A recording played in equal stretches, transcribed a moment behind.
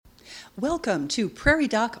Welcome to Prairie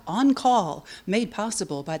Doc On Call, made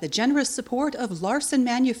possible by the generous support of Larson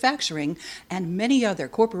Manufacturing and many other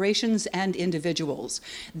corporations and individuals.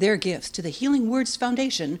 Their gifts to the Healing Words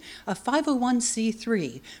Foundation, a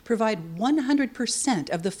 501c3, provide 100%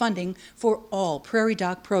 of the funding for all Prairie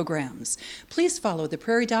Doc programs. Please follow the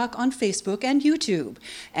Prairie Doc on Facebook and YouTube,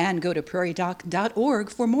 and go to prairiedoc.org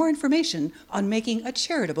for more information on making a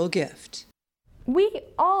charitable gift. We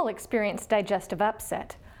all experience digestive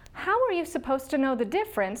upset. How are you supposed to know the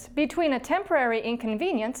difference between a temporary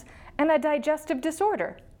inconvenience and a digestive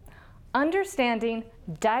disorder? Understanding,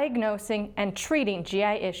 diagnosing, and treating GI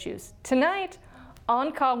issues. Tonight,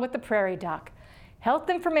 On Call with the Prairie Doc. Health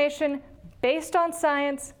information based on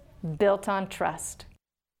science, built on trust.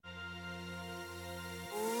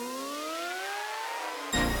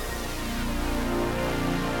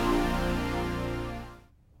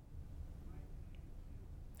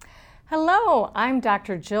 Hello, I'm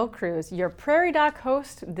Dr. Jill Cruz, your Prairie Doc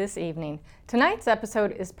host this evening. Tonight's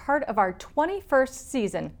episode is part of our 21st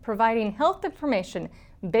season, providing health information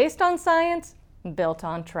based on science, built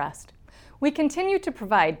on trust. We continue to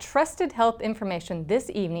provide trusted health information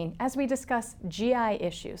this evening as we discuss GI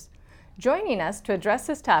issues. Joining us to address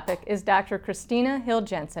this topic is Dr. Christina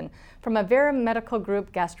Hill-Jensen from Avera Medical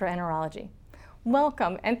Group Gastroenterology.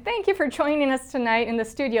 Welcome, and thank you for joining us tonight in the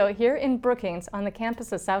studio here in Brookings on the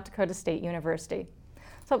campus of South Dakota State University.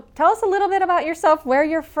 So tell us a little bit about yourself, where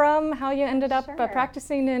you're from, how you ended up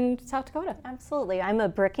practicing in South Dakota. Absolutely. I'm a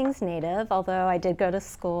Brookings native, although I did go to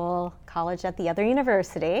college at the other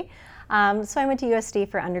university. So I went to USD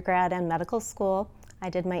for undergrad and medical school. I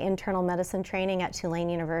did my internal medicine training at Tulane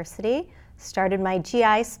University, started my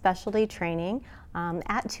GI specialty training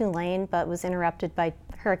at Tulane, but was interrupted by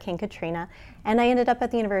Hurricane Katrina, and I ended up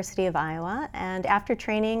at the University of Iowa, and after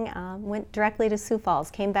training went directly to Sioux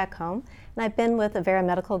Falls, came back home, and I've been with Avera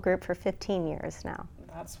Medical Group for 15 years now.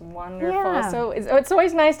 That's wonderful. Yeah. So it's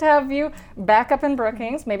always nice to have you back up in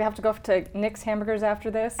Brookings. Maybe have to go to Nick's Hamburgers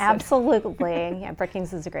after this. Absolutely. Yeah,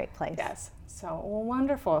 Brookings is a great place. Yes. So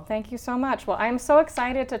wonderful. Thank you so much. Well, I'm so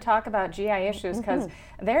excited to talk about GI issues because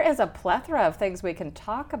there is a plethora of things we can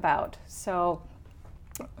talk about. So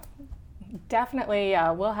definitely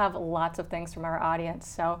we'll have lots of things from our audience.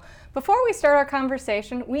 So before we start our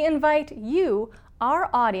conversation, we invite you, our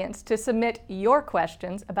audience, to submit your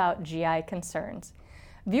questions about GI concerns.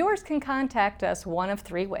 Viewers can contact us one of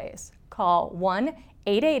three ways. Call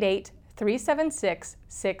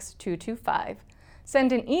 1-888-376-6225.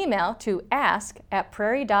 Send an email to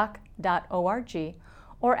ask@prairiedoc.org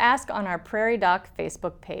or ask on our Prairie Doc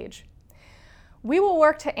Facebook page. We will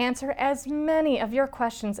work to answer as many of your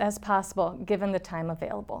questions as possible given the time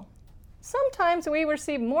available. Sometimes we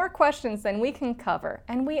receive more questions than we can cover,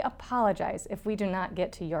 and we apologize if we do not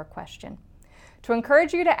get to your question. To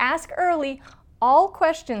encourage you to ask early, all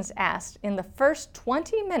questions asked in the first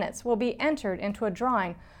 20 minutes will be entered into a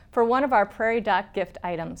drawing for one of our Prairie Doc gift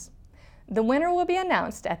items. The winner will be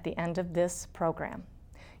announced at the end of this program.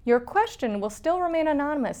 Your question will still remain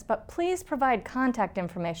anonymous, but please provide contact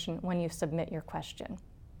information when you submit your question.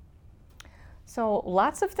 So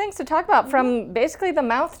lots of things to talk about, from basically the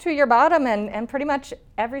mouth to your bottom and pretty much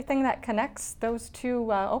everything that connects those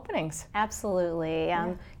two openings. Absolutely.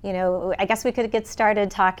 You know, I guess we could get started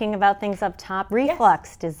talking about things up top.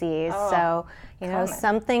 Reflux disease. So, you know,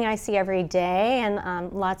 something I see every day,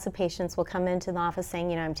 and lots of patients will come into the office saying,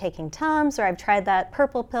 you know, I'm taking Tums, or I've tried that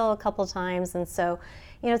purple pill a couple times. And so,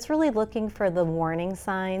 you know, it's really looking for the warning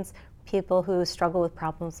signs. People who struggle with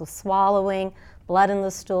problems with swallowing, blood in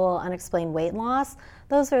the stool, unexplained weight loss,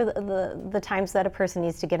 those are the times that a person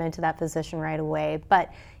needs to get into that physician right away.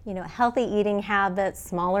 But, you know, healthy eating habits,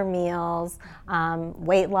 smaller meals,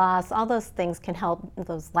 weight loss, all those things can help,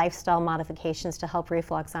 those lifestyle modifications to help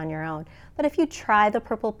reflux on your own. But if you try the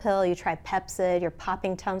purple pill, you try Pepcid, you're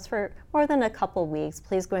popping Tums for more than a couple weeks,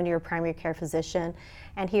 please go into your primary care physician,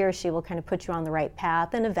 and he or she will kind of put you on the right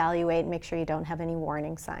path and evaluate and make sure you don't have any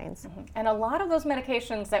warning signs. And a lot of those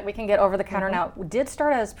medications that we can get over the counter now did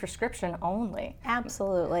start as prescription only.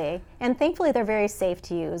 Absolutely. And thankfully they're very safe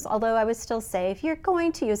to use. Although I would still say if you're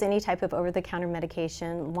going to use any type of over-the-counter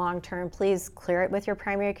medication long term, please clear it with your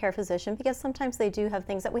primary care physician, because sometimes they do have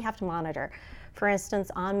things that we have to monitor. For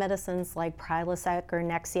instance, on medicines like Prilosec or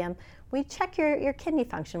Nexium, we check your kidney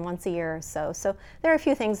function once a year or so. So there are a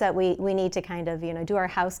few things that we need to kind of, you know, do our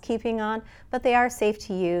housekeeping on, but they are safe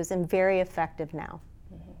to use and very effective now.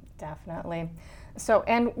 Definitely. So,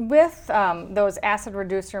 and with those acid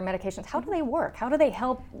reducer medications, how do they work? How do they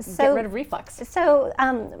help get rid of reflux? So,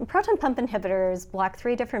 proton pump inhibitors block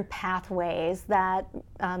 3 different pathways that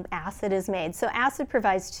acid is made. So acid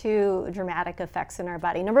provides two dramatic effects in our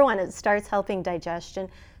body. Number one, it starts helping digestion.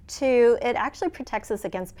 Two, it actually protects us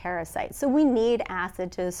against parasites. So we need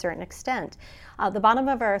acid to a certain extent. The bottom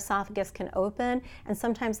of our esophagus can open, and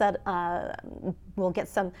sometimes that will get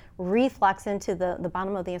some reflux into the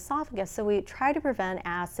bottom of the esophagus. So we try to prevent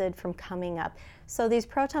acid from coming up. So these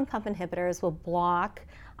proton pump inhibitors will block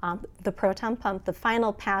the proton pump, the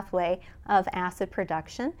final pathway of acid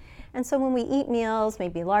production. And so when we eat meals,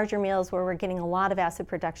 maybe larger meals where we're getting a lot of acid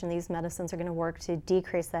production, these medicines are going to work to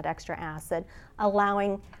decrease that extra acid,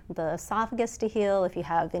 allowing the esophagus to heal. If you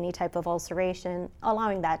have any type of ulceration,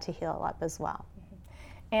 allowing that to heal up as well.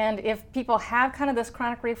 And if people have kind of this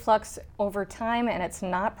chronic reflux over time and it's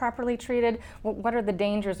not properly treated, what are the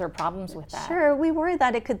dangers or problems with that? Sure, we worry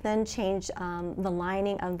that it could then change the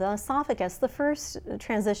lining of the esophagus. The first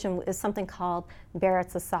transition is something called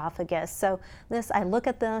Barrett's esophagus. So I look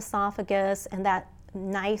at the esophagus, and that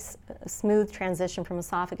nice, smooth transition from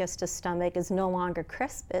esophagus to stomach is no longer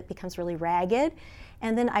crisp. It becomes really ragged.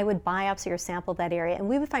 And then I would biopsy or sample that area, and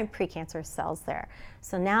we would find precancerous cells there.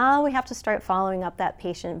 So now we have to start following up that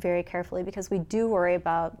patient very carefully, because we do worry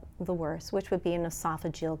about the worst, which would be an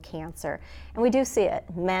esophageal cancer. And we do see it.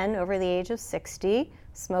 Men over the age of 60,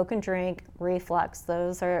 smoke and drink, reflux.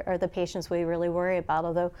 Those are the patients we really worry about,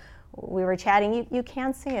 although we were chatting, you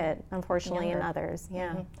can see it, unfortunately, in others.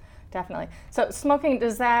 Yeah. Mm-hmm. Definitely. So smoking,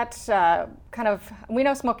 does that we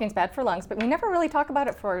know smoking's bad for lungs, but we never really talk about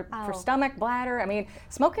it for stomach, bladder. I mean,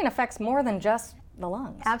 smoking affects more than just the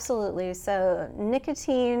lungs. Absolutely. So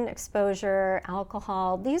nicotine exposure,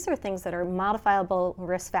 alcohol, these are things that are modifiable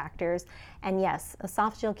risk factors. And yes,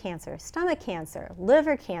 esophageal cancer, stomach cancer,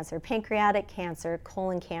 liver cancer, pancreatic cancer,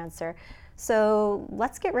 colon cancer. So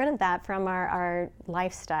let's get rid of that from our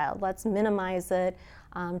lifestyle. Let's minimize it.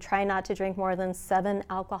 Try not to drink more than 7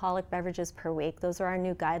 alcoholic beverages per week. Those are our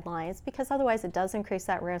new guidelines, because otherwise it does increase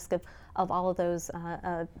that risk of all of those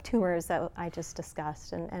tumors that I just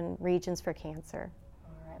discussed and regions for cancer.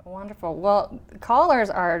 All right, wonderful. Well, callers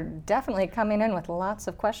are definitely coming in with lots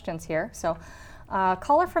of questions here. So a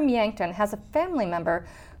caller from Yankton has a family member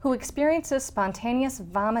who experiences spontaneous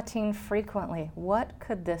vomiting frequently. What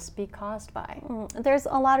could this be caused by? There's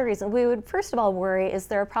a lot of reasons. We would first of all worry, is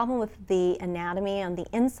there a problem with the anatomy on the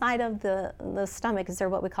inside of the stomach? Is there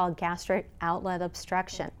what we call gastric outlet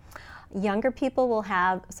obstruction? Younger people will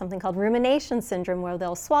have something called rumination syndrome, where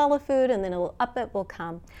they'll swallow food and then up it will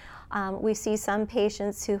come. We see some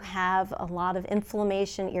patients who have a lot of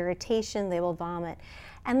inflammation, irritation, they will vomit.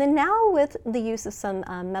 And then now with the use of some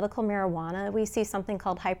medical marijuana, we see something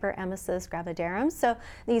called hyperemesis gravidarum. So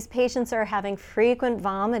these patients are having frequent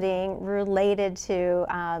vomiting related to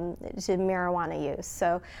marijuana use.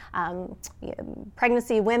 So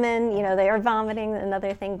pregnancy women, they are vomiting,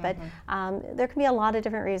 another thing, but there can be a lot of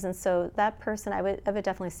different reasons. So that person, I would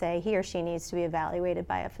definitely say he or she needs to be evaluated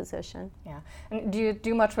by a physician. Yeah. And do you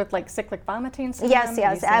do much with like cyclic vomiting syndrome?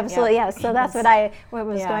 Yes, absolutely, yes. So that's what I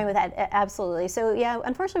was going with that, absolutely. So yeah,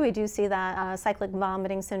 unfortunately, we do see that cyclic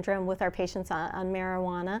vomiting syndrome with our patients on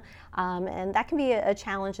marijuana, and that can be a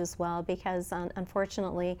challenge as well, because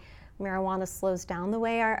unfortunately, marijuana slows down the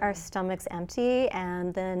way our stomachs empty,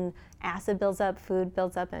 and then acid builds up, food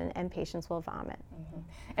builds up, and patients will vomit. Mm-hmm.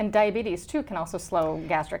 And diabetes, too, can also slow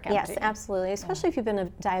gastric empty. Yes, absolutely, especially if you've been a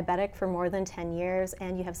diabetic for more than 10 years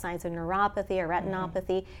and you have signs of neuropathy or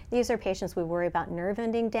retinopathy. These are patients we worry about nerve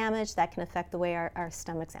ending damage that can affect the way our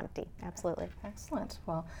stomach's empty. Absolutely. Excellent.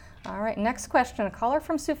 Well, all right, next question. A caller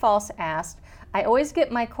from Sioux Falls asked, I always get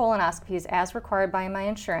my colonoscopies as required by my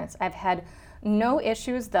insurance. I've had no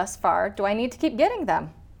issues thus far. Do I need to keep getting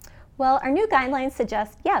them? Well, our new guidelines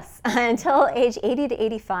suggest yes, until age 80 to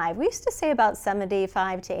 85. We used to say about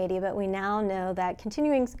 75 to 80, but we now know that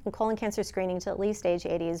continuing colon cancer screening to at least age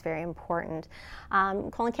 80 is very important.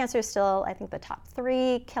 Colon cancer is still, I think, the top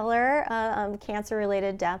 3 killer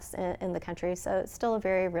cancer-related deaths in the country, so it's still a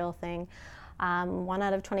very real thing. 1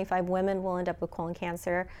 out of 25 women will end up with colon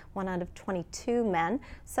cancer, 1 out of 22 men.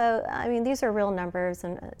 So, I mean, these are real numbers,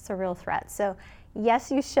 and it's a real threat. So,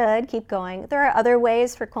 yes, you should keep going. There are other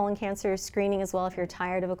ways for colon cancer screening as well if you're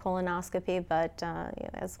tired of a colonoscopy, but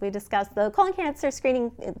as we discussed, the colon cancer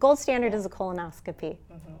screening gold standard is a colonoscopy.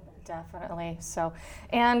 Mm-hmm. Definitely. So,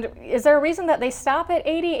 and is there a reason that they stop at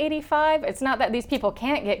 80, 85? It's not that these people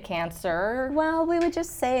can't get cancer. Well, we would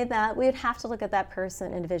just say that we would have to look at that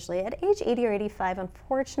person individually. At age 80 or 85,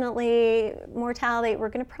 unfortunately, mortality, we're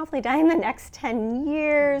going to probably die in the next 10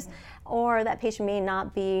 years. or that patient may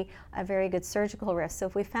not be a very good surgical risk. So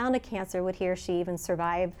if we found a cancer, would he or she even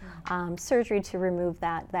survive surgery to remove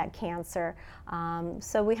that cancer?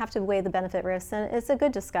 So we have to weigh the benefit risks, and it's a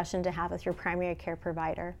good discussion to have with your primary care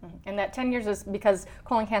provider. And that 10 years is because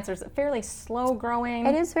colon cancer is fairly slow growing.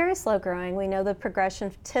 It is very slow growing. We know the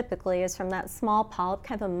progression typically is from that small polyp,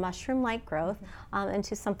 kind of a mushroom-like growth,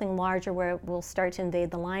 into something larger where it will start to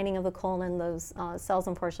invade the lining of the colon. Those cells,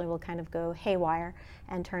 unfortunately, will kind of go haywire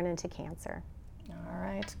and turn into cancer. All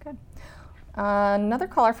right, good. Another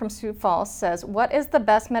caller from Sioux Falls says, what is the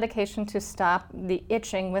best medication to stop the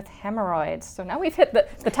itching with hemorrhoids? So now we've hit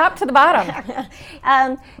the top to the bottom.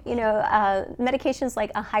 Medications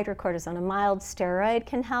like a hydrocortisone, a mild steroid,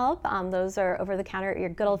 can help. Those are over-the-counter, your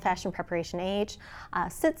good old-fashioned preparation H.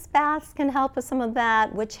 Sitz baths can help with some of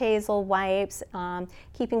that, witch hazel wipes,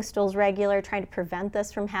 keeping stools regular, trying to prevent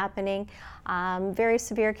this from happening. Very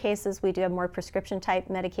severe cases, we do have more prescription-type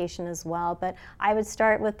medication as well, but I would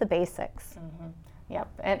start with the basics. Yep,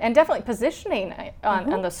 and definitely positioning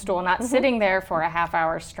on the stool, not sitting there for a half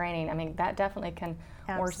hour straining. I mean, that definitely can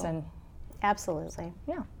worsen. Absolutely.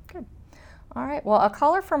 Yeah, good. All right, well, a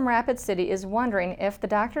caller from Rapid City is wondering if the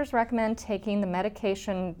doctors recommend taking the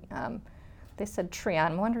medication, they said Treon,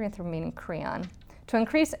 I'm wondering if they're meaning Creon, to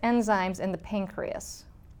increase enzymes in the pancreas.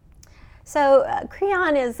 So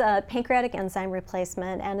Creon is a pancreatic enzyme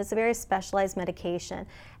replacement, and it's a very specialized medication.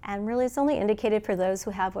 And really it's only indicated for those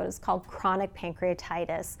who have what is called chronic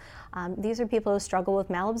pancreatitis. These are people who struggle with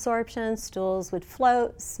malabsorption, stools would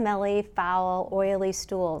float, smelly, foul, oily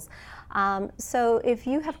stools. So if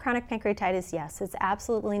you have chronic pancreatitis, yes, it's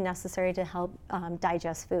absolutely necessary to help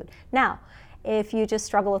digest food. Now, if you just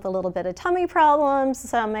struggle with a little bit of tummy problems,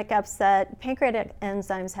 stomach upset, pancreatic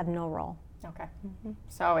enzymes have no role. Okay.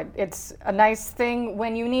 So it's a nice thing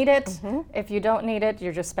when you need it. If you don't need it,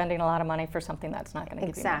 you're just spending a lot of money for something that's not going to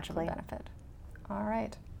give you much of a benefit. All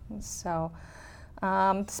right. So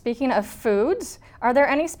speaking of foods, are there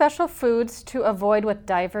any special foods to avoid with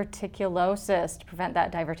diverticulosis to prevent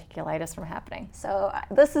that diverticulitis from happening? So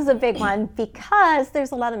this is a big one because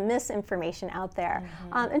there's a lot of misinformation out there.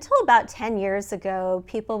 Until about 10 years ago,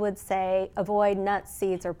 people would say avoid nuts,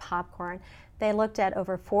 seeds, or popcorn. They looked at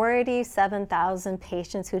over 47,000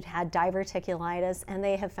 patients who'd had diverticulitis, and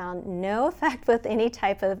they have found no effect with any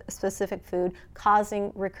type of specific food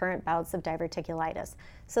causing recurrent bouts of diverticulitis.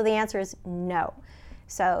 So the answer is no.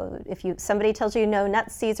 So if somebody tells you no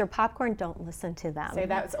nuts, seeds, or popcorn, don't listen to them. Say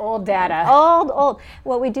that's old data. Old.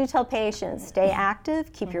 What we do tell patients, stay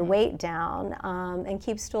active, keep your weight down, and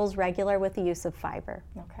keep stools regular with the use of fiber.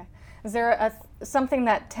 Okay. Is there something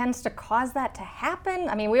that tends to cause that to happen?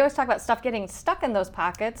 I mean, we always talk about stuff getting stuck in those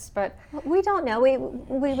pockets, but... We don't know. We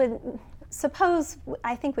would suppose,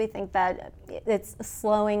 I think we think that it's a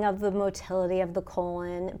slowing of the motility of the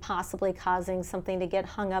colon, possibly causing something to get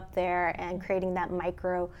hung up there and creating that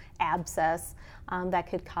micro abscess that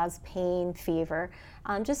could cause pain, fever.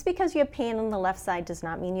 Just because you have pain on the left side does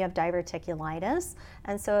not mean you have diverticulitis.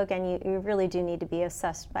 And so again, you really do need to be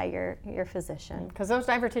assessed by your physician. Because those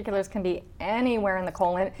diverticulars can be anywhere in the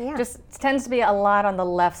colon. Just tends to be a lot on the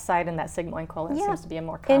left side, and that sigmoid colon seems to be a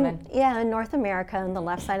more common. In North America, on the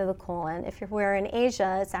left side of the colon. If you're in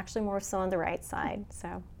Asia, it's actually more so on the right side.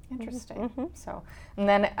 So. Interesting. So, and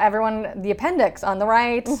then everyone, the appendix on the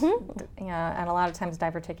right, and a lot of times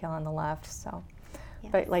diverticula on the left. So,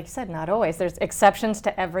 but like you said, not always. There's exceptions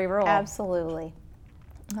to every rule. Absolutely.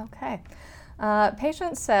 Okay.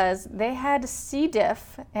 Patient says they had C.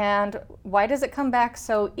 diff, and why does it come back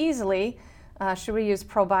so easily? Should we use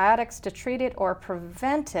probiotics to treat it or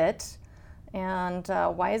prevent it? And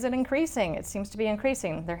why is it increasing? It seems to be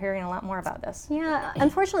increasing. They're hearing a lot more about this. Yeah,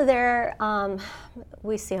 unfortunately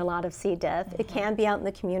we see a lot of C. diff. It can be out in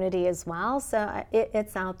the community as well, so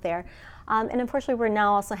it's out there. And unfortunately we're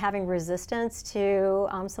now also having resistance to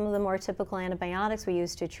some of the more typical antibiotics we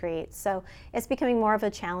use to treat. So it's becoming more of a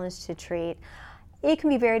challenge to treat. It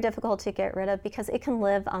can be very difficult to get rid of because it can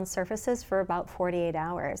live on surfaces for about 48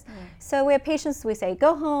 hours. So we have patients, we say,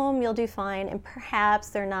 go home, you'll do fine, and perhaps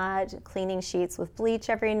they're not cleaning sheets with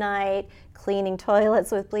bleach every night, cleaning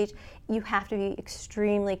toilets with bleach. You have to be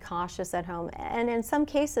extremely cautious at home. And in some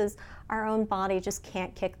cases, our own body just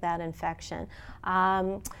can't kick that infection.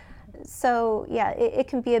 So yeah, it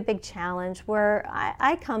can be a big challenge where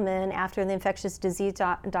I come in after the infectious disease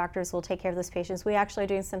doctors will take care of those patients. We actually are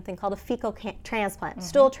doing something called a fecal transplant,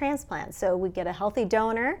 stool transplant. So we get a healthy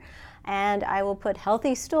donor, and I will put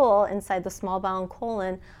healthy stool inside the small bowel and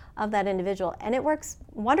colon of that individual, and it works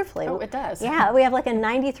wonderfully. Oh, it does. Yeah, we have like a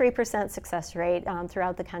 93% success rate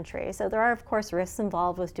throughout the country. So there are, of course, risks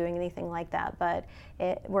involved with doing anything like that, but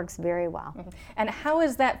it works very well. Mm-hmm. And how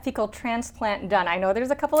is that fecal transplant done? I know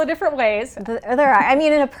there's a couple of different ways. There are. I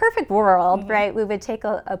mean, in a perfect world, right, we would take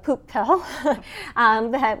a poop pill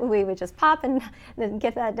that we would just pop and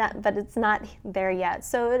get that done, but it's not there yet.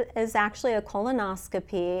 So it is actually a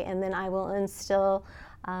colonoscopy, and then I will instill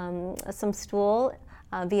some stool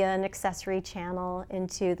via an accessory channel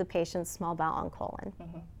into the patient's small bowel and colon.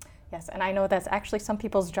 Mm-hmm. Yes, and I know that's actually some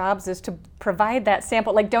people's jobs is to provide that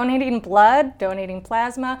sample, like donating blood, donating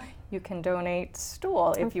plasma. You can donate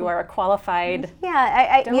stool if you are a qualified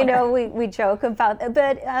donor. We joke about it,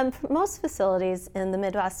 but most facilities in the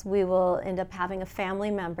Midwest, we will end up having a family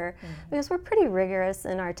member because we're pretty rigorous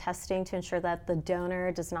in our testing to ensure that the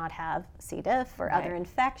donor does not have C. diff or other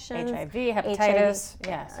infections. HIV, hepatitis,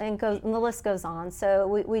 yes. And the list goes on. So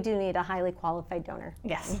we do need a highly qualified donor.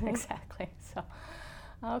 Yes, exactly. So.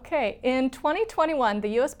 Okay, in 2021, the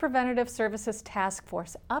U.S. Preventative Services Task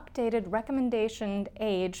Force updated recommendation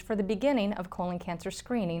age for the beginning of colon cancer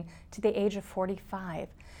screening to the age of 45.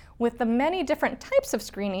 With the many different types of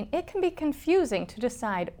screening, it can be confusing to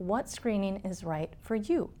decide what screening is right for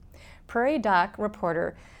you. Prairie Doc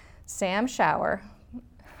reporter Sam Schauer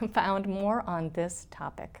found more on this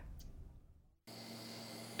topic.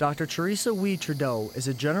 Dr. Teresa Wee-Trudeau is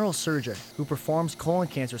a general surgeon who performs colon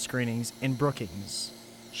cancer screenings in Brookings.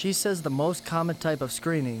 She says the most common type of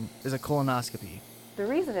screening is a colonoscopy. The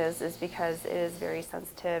reason is because it is very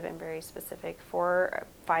sensitive and very specific for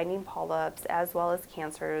finding polyps as well as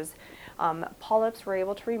cancers. Polyps we're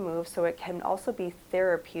able to remove, so it can also be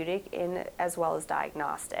therapeutic as well as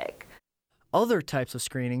diagnostic. Other types of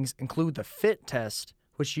screenings include the FIT test,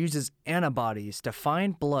 which uses antibodies to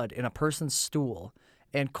find blood in a person's stool,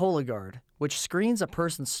 and Cologuard, which screens a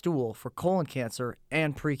person's stool for colon cancer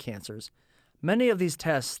and precancers. Many of these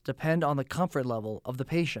tests depend on the comfort level of the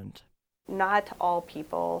patient. Not all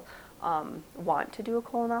people want to do a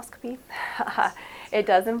colonoscopy. It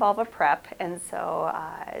does involve a prep, and so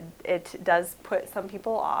it does put some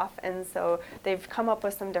people off, and so they've come up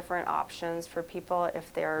with some different options for people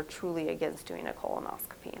if they're truly against doing a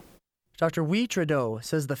colonoscopy. Dr. Wee-Trudeau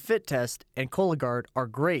says the FIT test and Cologuard are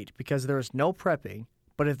great because there is no prepping,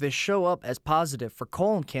 but if they show up as positive for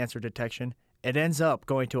colon cancer detection, it ends up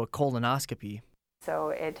going to a colonoscopy. So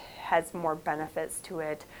it has more benefits to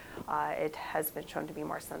it. It has been shown to be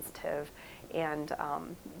more sensitive, and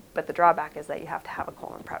but the drawback is that you have to have a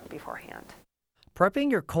colon prep beforehand.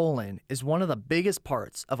 Prepping your colon is one of the biggest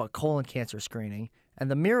parts of a colon cancer screening,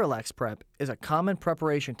 and the Miralax prep is a common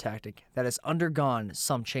preparation tactic that has undergone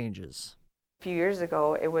some changes. A few years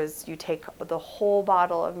ago, it was you take the whole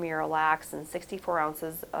bottle of Miralax and 64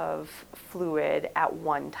 ounces of fluid at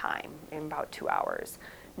one time in about 2 hours.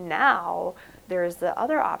 Now, there's the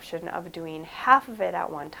other option of doing half of it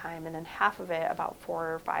at one time and then half of it about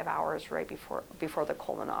 4 or 5 hours right before the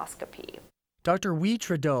colonoscopy. Dr.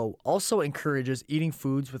 Wee-Trudeau also encourages eating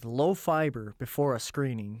foods with low fiber before a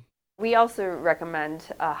screening. We also recommend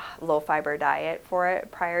a low-fiber diet for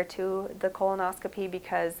it prior to the colonoscopy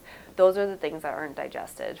because those are the things that aren't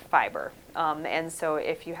digested, fiber. And so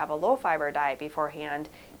if you have a low-fiber diet beforehand,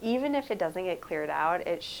 even if it doesn't get cleared out,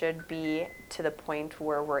 it should be to the point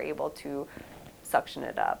where we're able to suction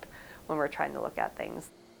it up when we're trying to look at things.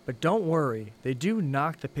 But don't worry, they do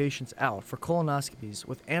knock the patients out for colonoscopies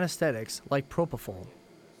with anesthetics like propofol.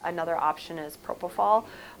 Another option is propofol,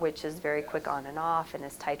 which is very quick on and off and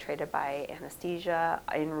is titrated by anesthesia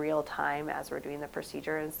in real time as we're doing the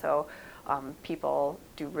procedure. And so people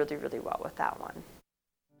do really, really well with that one.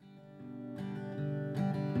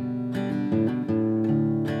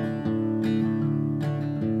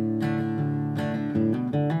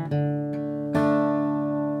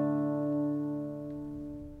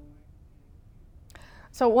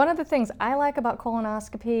 So one of the things I like about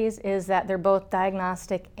colonoscopies is that they're both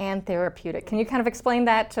diagnostic and therapeutic. Can you kind of explain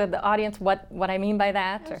that to the audience, what I mean by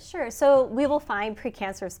that? Sure. So we will find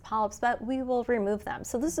precancerous polyps, but we will remove them.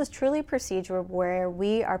 So this is truly a procedure where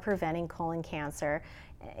we are preventing colon cancer.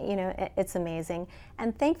 You know, it's amazing.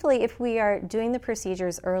 And thankfully, if we are doing the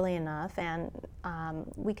procedures early enough, and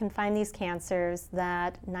we can find these cancers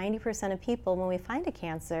that 90% of people, when we find a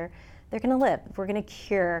cancer, they're going to live. We're going to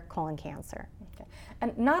cure colon cancer. Okay.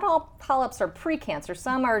 And not all polyps are precancer.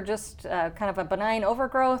 Some are just kind of a benign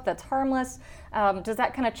overgrowth that's harmless. Does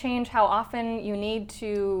that kind of change how often you need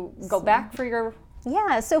to go back for your...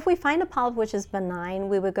 Yeah, so if we find a polyp which is benign,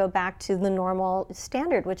 we would go back to the normal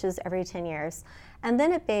standard, which is every 10 years. And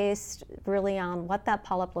then it based really on what that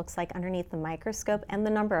polyp looks like underneath the microscope and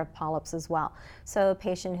the number of polyps as well. So a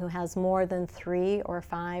patient who has more than 3 or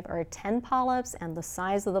 5 or 10 polyps and the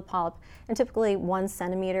size of the polyp, and typically 1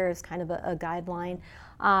 centimeter is kind of a guideline,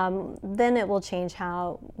 then it will change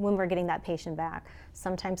when we're getting that patient back.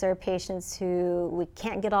 Sometimes there are patients who we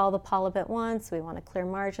can't get all the polyp at once, we want to clear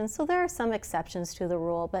margins, so there are some exceptions to the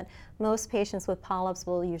rule, but most patients with polyps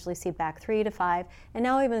will usually see back 3 to 5, and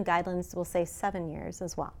now even guidelines will say 7 years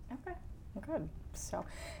as well. Okay, good. So,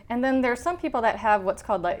 and then there's some people that have what's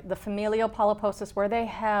called like the familial polyposis, where they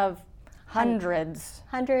have hundreds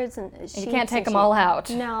and you can't take them all out.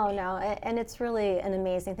 No, and it's really an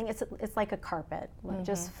amazing thing. It's like a carpet,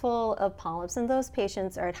 just full of polyps, and those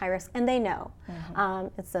patients are at high risk, and they know.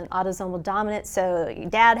 It's an autosomal dominant, so your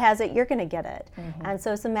dad has it, you're going to get it. And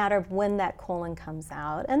so it's a matter of when that colon comes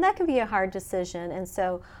out, and that can be a hard decision. And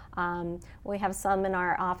so we have some in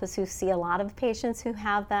our office who see a lot of patients who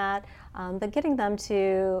have that, but getting them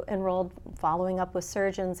to enroll, following up with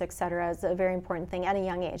surgeons, et cetera, is a very important thing at a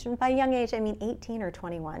young age. And by young age, I mean 18 or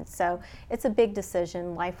 21. So it's a big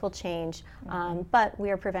decision. Life will change, but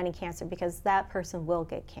we are preventing cancer because that person will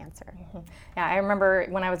get cancer. Yeah, I remember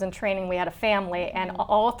when I was in training, we had a family, and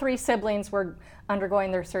all 3 siblings were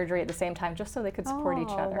undergoing their surgery at the same time, just so they could support each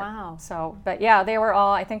other. Wow. So, but yeah, they were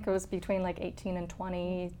all, I think it was between like 18 and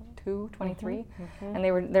 22, 23, and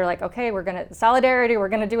they're like, okay, we're gonna solidarity, we're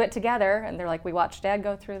gonna do it together, and they're like, we watched Dad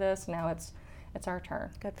go through this, now it's our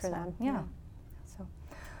turn. Good for them. Yeah. So,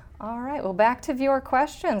 all right, well, back to viewer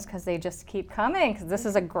questions, because they just keep coming, because this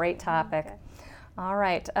is a great topic. Okay. All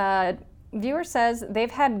right, viewer says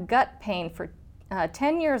they've had gut pain for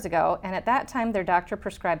 10 years ago, and at that time their doctor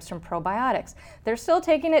prescribed some probiotics. They're still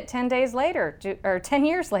taking it 10 days later, or 10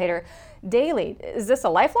 years later, daily. Is this a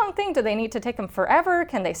lifelong thing? Do they need to take them forever?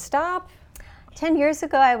 Can they stop? 10 years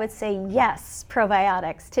ago, I would say yes,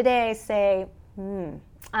 probiotics. Today, I say,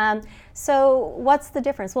 So what's the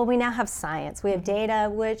difference? Well, we now have science. We have data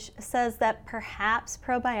which says that perhaps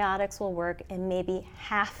probiotics will work in maybe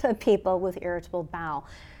half of people with irritable bowel.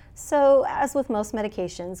 So as with most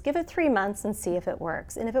medications, give it 3 months and see if it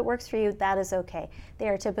works. And if it works for you, that is okay. They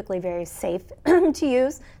are typically very safe to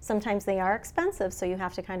use. Sometimes they are expensive, so you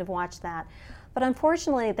have to kind of watch that. But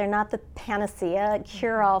unfortunately, they're not the panacea,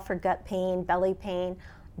 cure-all for gut pain, belly pain,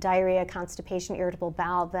 diarrhea, constipation, irritable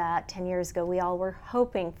bowel that 10 years ago we all were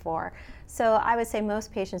hoping for. So I would say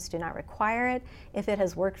most patients do not require it. If it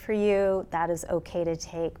has worked for you, that is okay to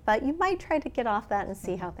take. But you might try to get off that and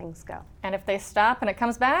see how things go. And if they stop and it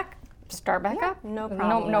comes back, start back up? No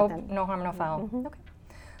problem. No harm, no foul. Okay.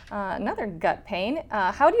 Another gut pain.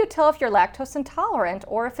 How do you tell if you're lactose intolerant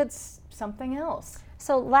or if it's something else?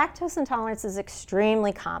 So lactose intolerance is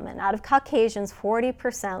extremely common. Out of Caucasians,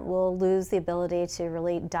 40% will lose the ability to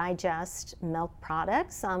really digest milk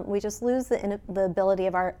products. We just lose the ability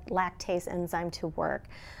of our lactase enzyme to work.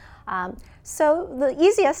 So the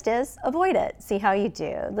easiest is avoid it, see how you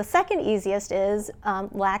do. The second easiest is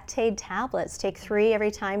Lactaid tablets. Take 3 every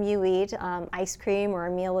time you eat ice cream or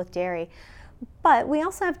a meal with dairy. But we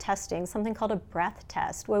also have testing, something called a breath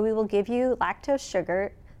test, where we will give you lactose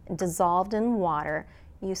sugar dissolved in water.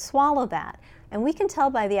 You swallow that, and we can tell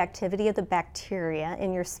by the activity of the bacteria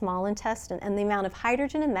in your small intestine and the amount of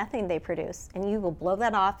hydrogen and methane they produce, and you will blow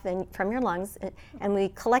that off from your lungs, and we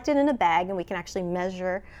collect it in a bag, and we can actually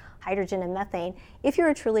measure hydrogen and methane if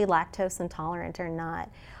you're truly lactose intolerant or not.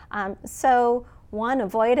 So 1,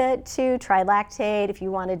 avoid it. 2, try Lactaid. If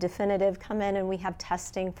you want a definitive, come in and we have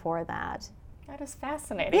testing for that. That is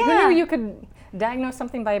fascinating. Yeah. Who knew you could diagnose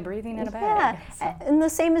something by breathing in a bag? Yeah, and the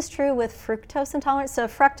same is true with fructose intolerance. So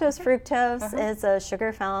fructose is a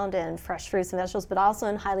sugar found in fresh fruits and vegetables, but also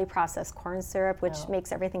in highly processed corn syrup, which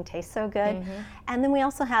makes everything taste so good. And then we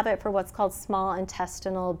also have it for what's called small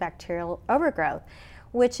intestinal bacterial overgrowth,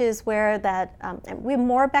 which is where we have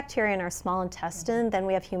more bacteria in our small intestine than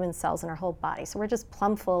we have human cells in our whole body. So we're just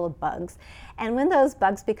plumb full of bugs. And when those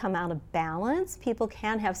bugs become out of balance, people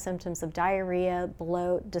can have symptoms of diarrhea,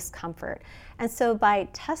 bloat, discomfort. And so by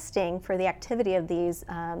testing for the activity of these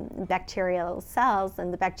bacterial cells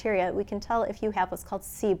and the bacteria, we can tell if you have what's called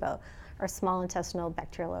SIBO, or small intestinal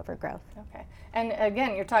bacterial overgrowth. Okay. And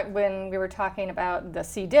again, when we were talking about the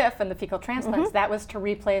C. diff and the fecal transplants, that was to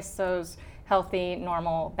replace those healthy,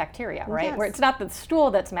 normal bacteria, right? Yes. Where it's not the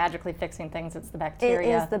stool that's magically fixing things, it's the bacteria.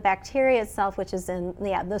 It is the bacteria itself, which is in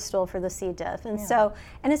the stool for the C. diff. And so,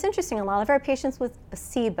 and it's interesting, a lot of our patients with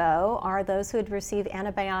SIBO are those who had received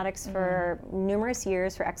antibiotics for numerous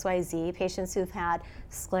years for XYZ, patients who've had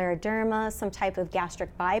scleroderma, some type of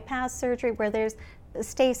gastric bypass surgery where there's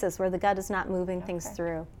stasis, where the gut is not moving things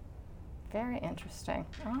through. Very interesting.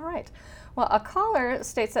 All right. Well, a caller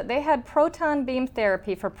states that they had proton beam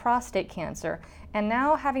therapy for prostate cancer and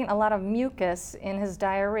now having a lot of mucus in his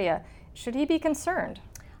diarrhea. Should he be concerned?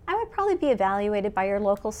 I would probably be evaluated by your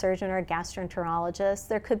local surgeon or gastroenterologist.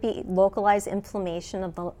 There could be localized inflammation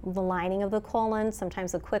of the lining of the colon,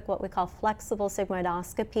 sometimes a quick what we call flexible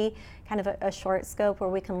sigmoidoscopy, kind of a short scope where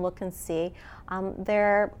we can look and see.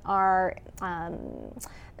 There are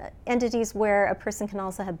entities where a person can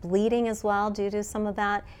also have bleeding as well due to some of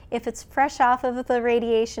that. If it's fresh off of the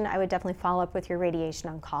radiation, I would definitely follow up with your radiation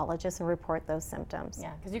oncologist and report those symptoms.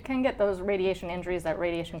 Yeah, because you can get those radiation injuries, that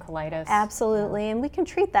radiation colitis. Absolutely, and we can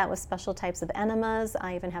treat that with special types of enemas.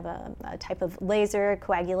 I even have a type of laser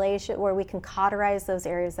coagulation where we can cauterize those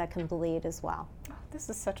areas that can bleed as well. Oh, this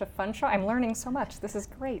is such a fun show. I'm learning so much. This is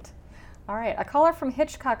great. All right, a caller from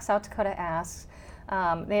Hitchcock, South Dakota asks,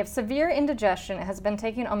 they have severe indigestion, has been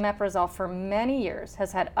taking omeprazole for many years,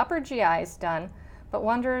 has had upper GIs done, but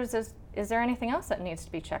wonders is there anything else that needs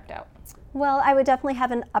to be checked out? Well, I would definitely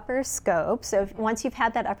have an upper scope. So once you've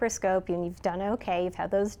had that upper scope and you've done okay, you've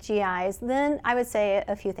had those GIs, then I would say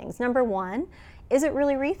a few things. Number one, is it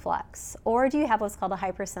really reflux? Or do you have what's called a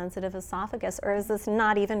hypersensitive esophagus? Or is this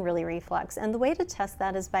not even really reflux? And the way to test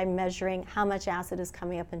that is by measuring how much acid is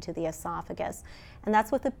coming up into the esophagus. And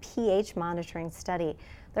that's with a pH monitoring study.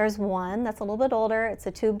 There's one that's a little bit older. It's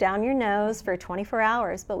a tube down your nose for 24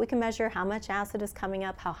 hours, but we can measure how much acid is coming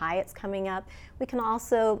up, how high it's coming up. We can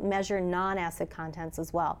also measure non-acid contents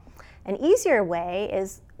as well. An easier way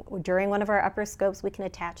is during one of our upper scopes, we can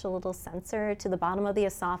attach a little sensor to the bottom of the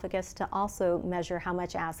esophagus to also measure how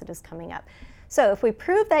much acid is coming up. So if we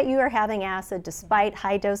prove that you are having acid despite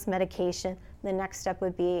high dose medication, the next step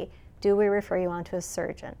would be, do we refer you on to a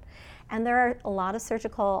surgeon? And there are a lot of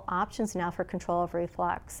surgical options now for control of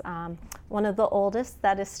reflux. One of the oldest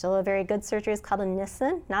that is still a very good surgery is called a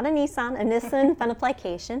Nissen, not a Nissan, a Nissen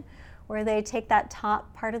fundoplication, where they take that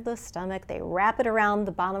top part of the stomach, they wrap it around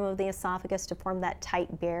the bottom of the esophagus to form that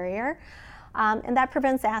tight barrier. And that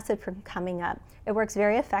prevents acid from coming up. It works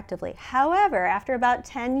very effectively. However, after about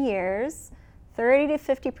 10 years, 30 to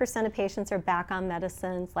 50% of patients are back on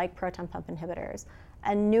medicines like proton pump inhibitors.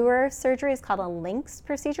 A newer surgery is called a LINX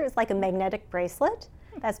procedure. It's like a magnetic bracelet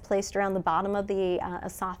that's placed around the bottom of the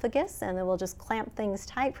esophagus, and it will just clamp things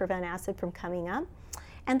tight, prevent acid from coming up.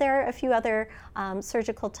 And there are a few other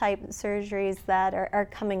surgical type surgeries that are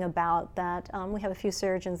coming about that we have a few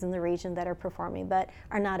surgeons in the region that are performing, but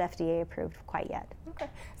are not FDA approved quite yet. Okay.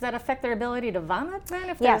 Does that affect their ability to vomit then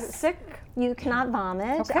if they're sick? You cannot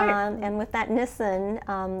vomit. Okay. And with that Nissen,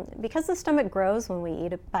 because the stomach grows when we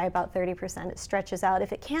eat it by about 30%, it stretches out.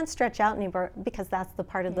 If it can't stretch out anymore, because that's the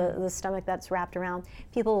part of the stomach that's wrapped around,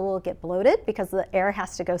 people will get bloated because the air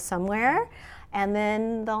has to go somewhere. And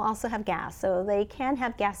then they'll also have gas. So they can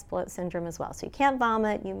have gas bloat syndrome as well. So you can't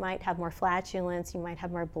vomit, you might have more flatulence, you might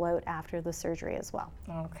have more bloat after the surgery as well.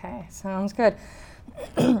 Okay, sounds good.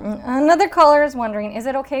 Another caller is wondering, is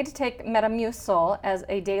it okay to take Metamucil as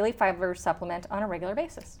a daily fiber supplement on a regular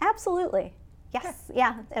basis? Absolutely. Yes,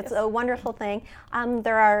 yeah, it's a wonderful thing.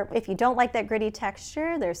 There are, if you don't like that gritty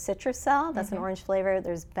texture, there's Citrusel, that's an orange flavor.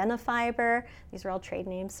 There's Benefiber, these are all trade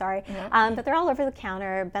names, sorry. But they're all over the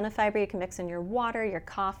counter. Benefiber you can mix in your water, your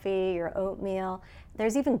coffee, your oatmeal.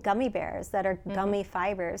 There's even gummy bears that are gummy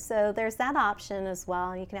fibers. So there's that option as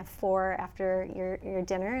well. You can have 4 after your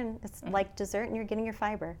dinner, and it's like dessert, and you're getting your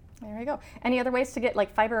fiber. There you go. Any other ways to get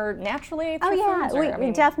like fiber naturally through foods? Or,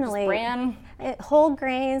 we definitely. Bran? Whole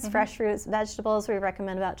grains, fresh fruits, vegetables. We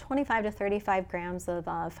recommend about 25 to 35 grams of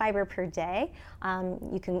fiber per day.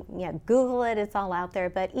 You can Google it, it's all out there.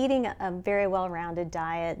 But eating a very well-rounded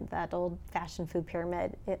diet, that old-fashioned food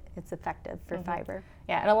pyramid, it's effective for fiber.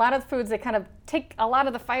 Yeah, and a lot of foods, they kind of take a lot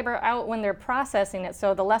of the fiber out when they're processing it.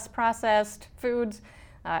 So the less processed foods,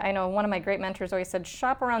 I know one of my great mentors always said,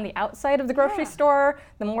 shop around the outside of the grocery store.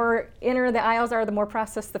 The more inner the aisles are, the more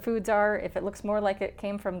processed the foods are. If it looks more like it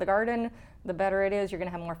came from the garden, the better it is. You're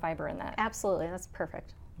going to have more fiber in that. Absolutely, that's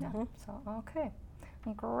perfect. Yeah. So, okay,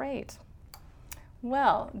 great.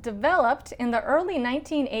 Well, developed in the early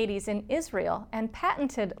 1980s in Israel and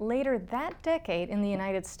patented later that decade in the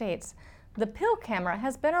United States, the pill camera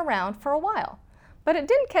has been around for a while, but it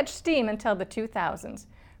didn't catch steam until the 2000s.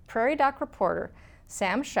 Prairie Doc reporter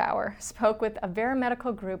Sam Schauer spoke with Avera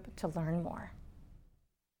Medical Group to learn more.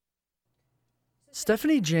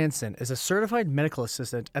 Stephanie Jansen is a certified medical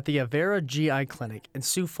assistant at the Avera GI Clinic in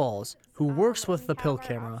Sioux Falls who works with the pill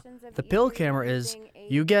camera. The pill camera is,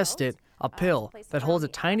 you guessed it, a pill that holds a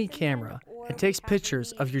tiny camera and takes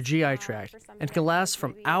pictures of your GI tract and can last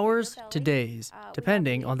from hours to days,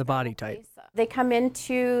 depending on the body type. They come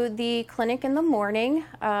into the clinic in the morning.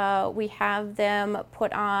 We have them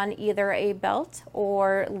put on either a belt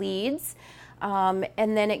or leads, and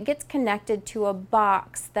then it gets connected to a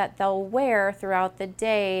box that they'll wear throughout the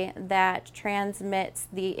day that transmits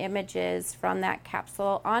the images from that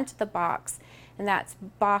capsule onto the box. And that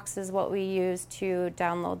box is what we use to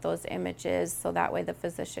download those images so that way the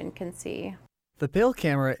physician can see. The pill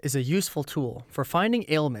camera is a useful tool for finding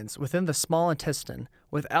ailments within the small intestine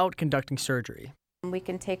without conducting surgery. We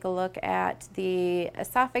can take a look at the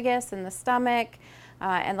esophagus and the stomach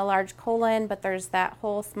and the large colon, but there's that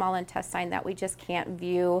whole small intestine that we just can't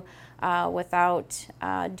view without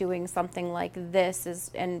doing something like this,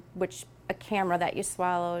 in which a camera that you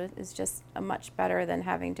swallow is just much better than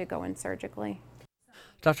having to go in surgically.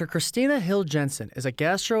 Dr. Christina Hill Jensen is a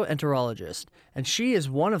gastroenterologist, and she is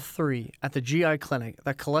one of 3 at the GI clinic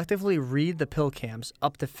that collectively read the pill cams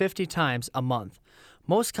up to 50 times a month.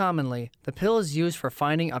 Most commonly, the pill is used for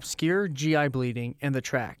finding obscure GI bleeding in the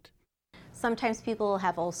tract. Sometimes people will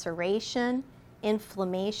have ulceration,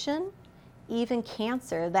 inflammation, even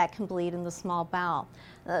cancer that can bleed in the small bowel.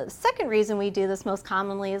 The second reason we do this most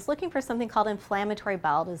commonly is looking for something called inflammatory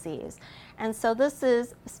bowel disease. And so this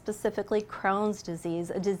is specifically Crohn's disease,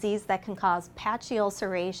 a disease that can cause patchy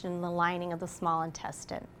ulceration in the lining of the small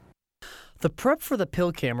intestine. The prep for the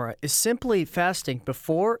pill camera is simply fasting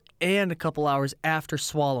before and a couple hours after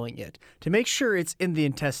swallowing it to make sure it's in the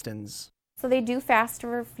intestines. So they do fast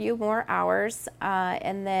for a few more hours,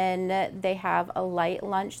 and then they have a light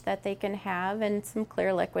lunch that they can have and some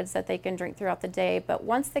clear liquids that they can drink throughout the day. But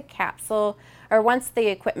once the capsule, or once the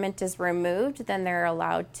equipment is removed, then they're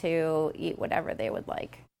allowed to eat whatever they would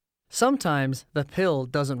like. Sometimes the pill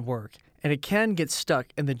doesn't work, and it can get stuck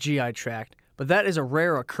in the GI tract, but that is a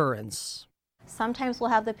rare occurrence. Sometimes we'll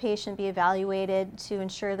have the patient be evaluated to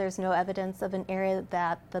ensure there's no evidence of an area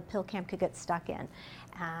that the pill cam could get stuck in.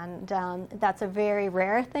 And that's a very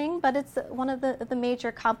rare thing, but it's one of the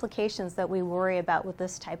major complications that we worry about with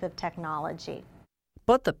this type of technology.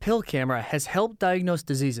 But the pill camera has helped diagnose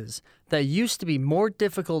diseases that used to be more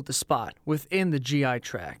difficult to spot within the GI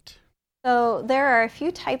tract. So there are a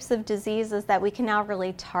few types of diseases that we can now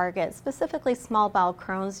really target, specifically small bowel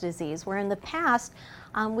Crohn's disease, where in the past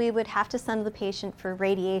we would have to send the patient for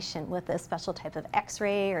radiation with a special type of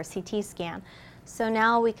X-ray or CT scan. So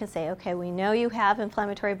now we can say, okay, we know you have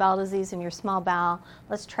inflammatory bowel disease in your small bowel.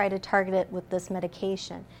 Let's try to target it with this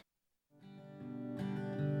medication.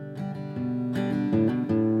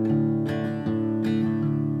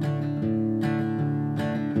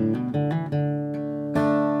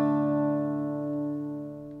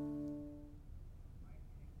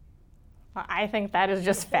 I think that is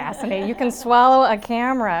just fascinating. You can swallow a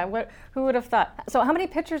camera. Who would have thought? So how many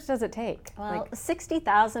pictures does it take? Well,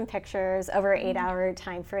 60,000 pictures over an 8-hour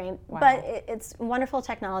time frame. Wow. But it's wonderful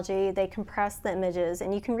technology. They compress the images,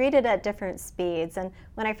 and you can read it at different speeds. And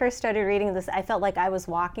when I first started reading this, I felt like I was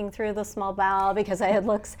walking through the small bowel because I had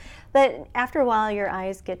looks. But after a while, your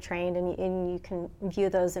eyes get trained, and you can view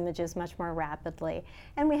those images much more rapidly.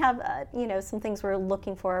 And we have, some things we're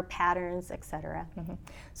looking for, patterns, etc. Mm-hmm.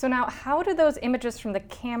 So now, how do those images from the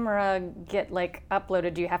camera get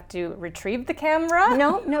uploaded? Do you have to retrieve the camera?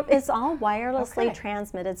 No, it's all wirelessly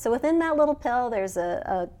transmitted. So within that little pill, there's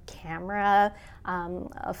a camera,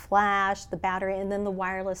 a flash, the battery, and then the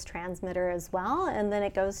wireless transmitter as well. And then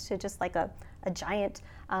it goes to just like a giant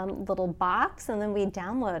little box, and then we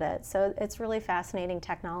download it. So it's really fascinating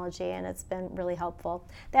technology, and it's been really helpful.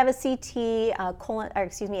 They have a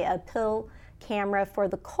pill camera for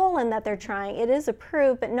the colon that they're trying. It is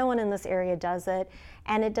approved, but no one in this area does it,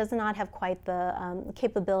 and it does not have quite the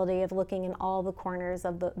capability of looking in all the corners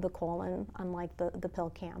of the colon, unlike the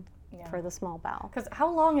pill cam for the small bowel. Because how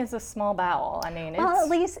long is a small bowel? I mean, well, at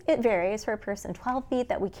least it varies for a person. 12 feet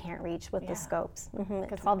that we can't reach with the scopes.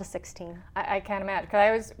 12 to 16. I can't imagine.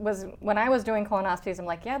 Because when I was doing colonoscopies, I'm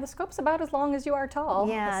like, the scope's about as long as you are tall.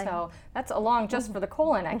 Yeah. So that's a long just for the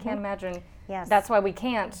colon. I can't imagine. Yes. That's why we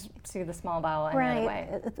can't see the small bowel any other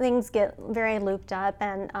way. Things get very looped up,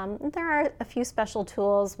 and there are a few special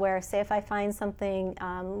tools where, say, if I find something,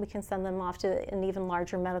 we can send them off to an even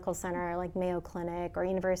larger medical center like Mayo Clinic or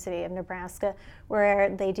University of Nebraska, where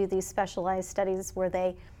they do these specialized studies where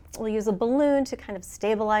they will use a balloon to kind of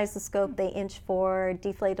stabilize the scope. They inch forward,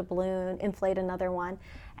 deflate a balloon, inflate another one.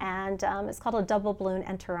 And it's called a double balloon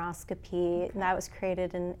enteroscopy. And that was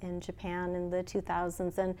created in Japan in the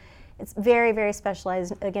 2000s. And it's very, very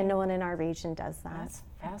specialized. Again, no one in our region does that. That's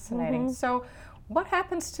fascinating. So What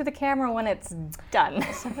happens to the camera when it's done?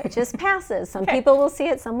 It just passes. Some people will see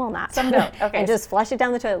it, some will not. Some don't. Okay. And just flush it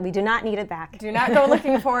down the toilet. We do not need it back. Do not go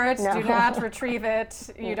looking for it. No. Do not retrieve it.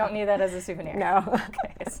 You don't need that as a souvenir. No.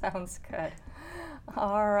 Okay, sounds good.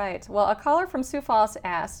 All right. Well, a caller from Sioux Falls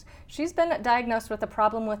asked, she's been diagnosed with a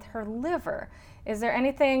problem with her liver. Is there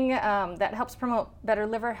anything that helps promote better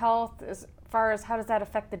liver health as far as how does that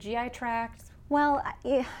affect the GI tract? Well,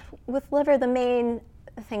 with liver, the main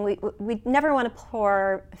thing, we never want to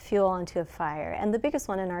pour fuel onto a fire, and the biggest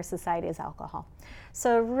one in our society is alcohol.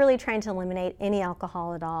 So really trying to eliminate any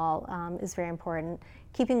alcohol at all is very important.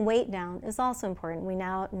 Keeping weight down is also important. We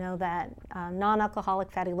now know that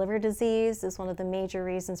non-alcoholic fatty liver disease is one of the major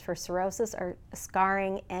reasons for cirrhosis or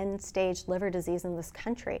scarring end-stage liver disease in this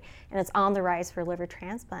country, and it's on the rise for liver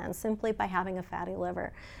transplants simply by having a fatty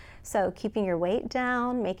liver. So keeping your weight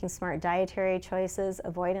down, making smart dietary choices,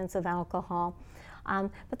 avoidance of alcohol.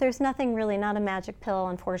 But there's nothing really, not a magic pill,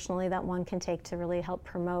 unfortunately, that one can take to really help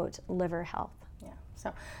promote liver health. Yeah.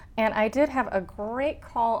 So, and I did have a great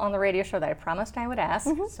call on the radio show that I promised I would ask,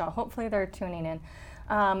 so hopefully they're tuning in.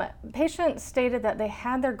 Patient stated that they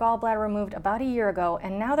had their gallbladder removed about a year ago,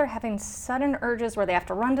 and now they're having sudden urges where they have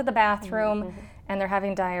to run to the bathroom, and they're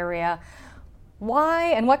having diarrhea.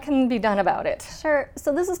 Why and what can be done about it? Sure.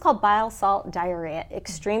 So this is called bile salt diarrhea.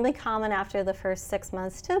 Extremely common after the first 6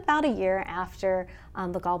 months to about a year after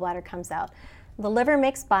the gallbladder comes out. The liver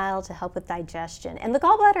makes bile to help with digestion. And the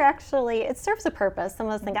gallbladder actually, it serves a purpose. Some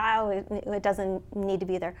of us think, oh, it doesn't need to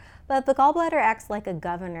be there. But the gallbladder acts like a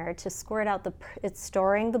governor to squirt out it's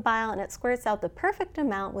storing the bile, and it squirts out the perfect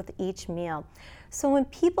amount with each meal. So when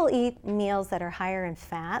people eat meals that are higher in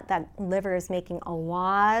fat, that liver is making a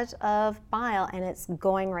lot of bile and it's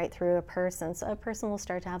going right through a person. So a person will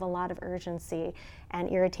start to have a lot of urgency and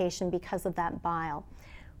irritation because of that bile.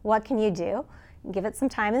 What can you do? Give it some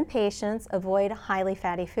time and patience, avoid highly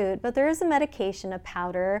fatty food, but there is a medication, a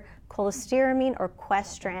powder, cholestyramine or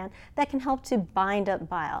Questran, that can help to bind up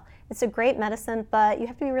bile. It's a great medicine, but you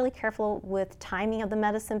have to be really careful with timing of the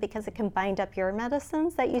medicine because it can bind up your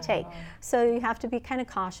medicines that you take. So you have to be kind of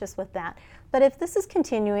cautious with that. But if this is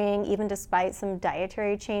continuing, even despite some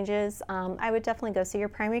dietary changes, I would definitely go see your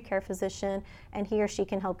primary care physician, and he or she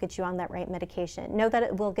can help get you on that right medication. Know that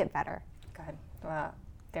it will get better. Good.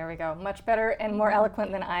 There we go. Much better and more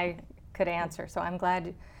eloquent than I could answer. So I'm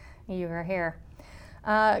glad you are here.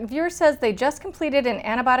 Viewer says they just completed an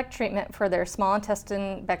antibiotic treatment for their small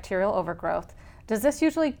intestine bacterial overgrowth. Does this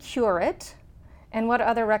usually cure it? And what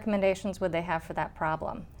other recommendations would they have for that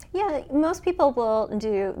problem? Yeah, most people will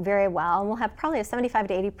do very well, and we'll have probably 75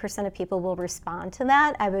 to 80% of people will respond to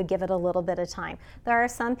that. I would give it a little bit of time. There are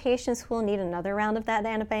some patients who will need another round of that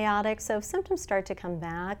antibiotic, so if symptoms start to come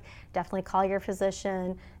back, definitely call your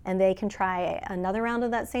physician, and they can try another round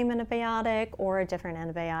of that same antibiotic or a different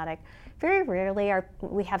antibiotic. Very rarely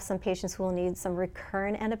we have some patients who will need some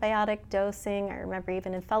recurrent antibiotic dosing. I remember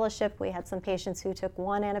even in fellowship, we had some patients who took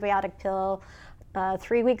one antibiotic pill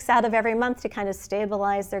 3 weeks out of every month to kind of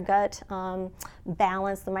stabilize their gut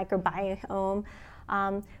balance, the microbiome.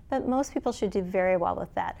 But most people should do very well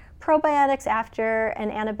with that. Probiotics after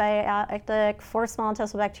an antibiotic for small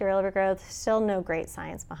intestinal bacterial overgrowth, still no great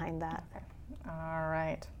science behind that. Okay. All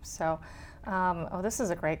right. So, this is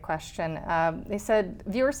a great question.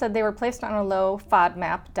 Viewers said they were placed on a low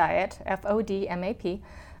FODMAP diet, FODMAP,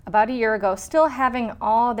 about a year ago, still having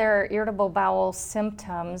all their irritable bowel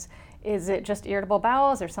symptoms. Is it just irritable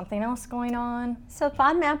bowel? Is there something else going on? So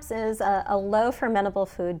FODMAPs is a low fermentable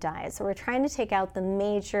food diet. So we're trying to take out the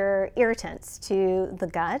major irritants to the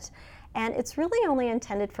gut, and it's really only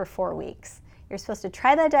intended for 4 weeks. You're supposed to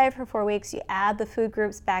try that diet for 4 weeks, you add the food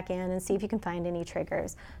groups back in and see if you can find any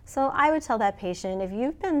triggers. So I would tell that patient, if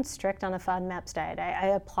you've been strict on a FODMAPs diet, I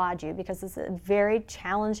applaud you because it's a very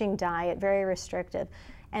challenging diet, very restrictive.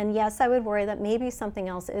 And yes, I would worry that maybe something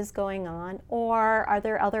else is going on, or are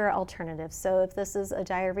there other alternatives? So if this is a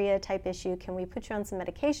diarrhea type issue, can we put you on some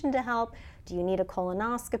medication to help? Do you need a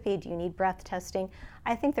colonoscopy? Do you need breath testing?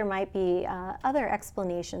 I think there might be other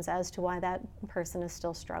explanations as to why that person is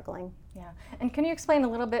still struggling. Yeah, and can you explain a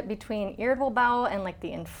little bit between irritable bowel and like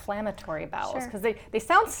the inflammatory bowels? Because they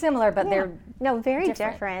sound similar, but they're very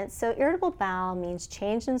different. So irritable bowel means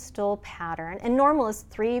change in stool pattern, and normal is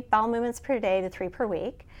 3 bowel movements per day to 3 per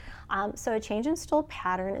week. So a change in stool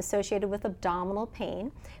pattern associated with abdominal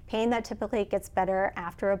pain that typically gets better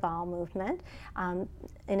after a bowel movement.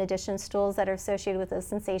 In addition, stools that are associated with a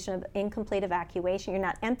sensation of incomplete evacuation. You're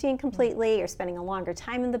not emptying completely, you're spending a longer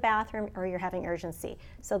time in the bathroom, or you're having urgency.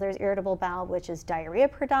 So there's irritable bowel, which is diarrhea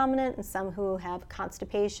predominant, and some who have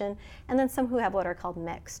constipation, and then some who have what are called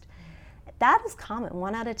mixed. That is common.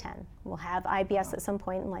 1 out of 10 will have IBS at some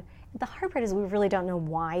point in life. The hard part is we really don't know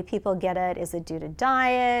why people get it. Is it due to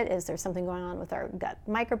diet? Is there something going on with our gut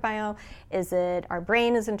microbiome? Is it our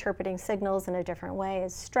brain is interpreting signals in a different way?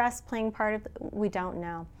 Is stress playing part of it? We don't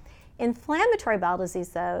know. Inflammatory bowel disease,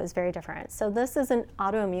 though, is very different. So this is an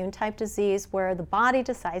autoimmune type disease where the body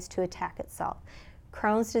decides to attack itself.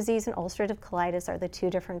 Crohn's disease and ulcerative colitis are the 2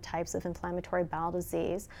 different types of inflammatory bowel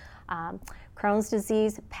disease. Crohn's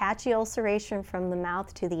disease, patchy ulceration from the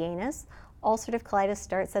mouth to the anus. Ulcerative colitis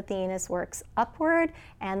starts at the anus, works upward,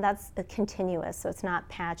 and that's continuous, so it's not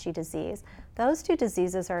patchy disease. Those 2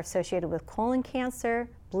 diseases are associated with colon cancer,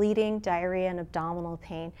 bleeding, diarrhea, and abdominal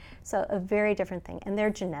pain. So a very different thing, and they're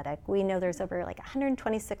genetic. We know there's over like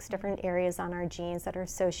 126 different areas on our genes that are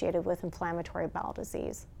associated with inflammatory bowel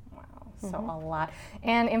disease. So a lot.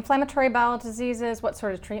 And inflammatory bowel diseases, what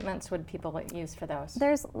sort of treatments would people use for those?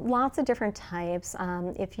 There's lots of different types.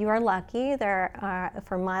 If you are lucky, there are,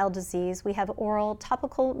 for mild disease, we have oral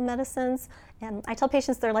topical medicines. And I tell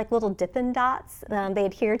patients they're like little Dippin' dots. They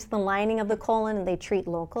adhere to the lining of the colon and they treat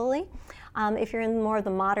locally. If you're in more of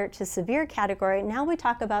the moderate to severe category, now we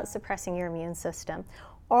talk about suppressing your immune system.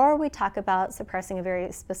 Or we talk about suppressing a very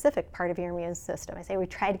specific part of your immune system. I say we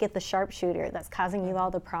try to get the sharpshooter that's causing you all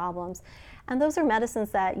the problems. And those are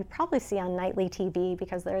medicines that you probably see on nightly TV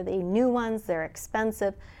because they're the new ones, they're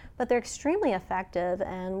expensive, but they're extremely effective.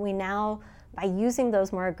 And we now, by using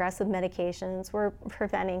those more aggressive medications, we're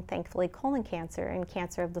preventing, thankfully, colon cancer and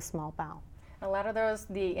cancer of the small bowel. A lot of those,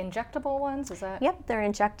 the injectable ones, is that? Yep, they're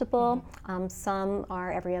injectable. Some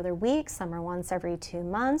are every other week, some are once every 2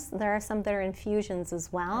 months. There are some that are infusions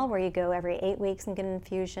as well, where you go every 8 weeks and get an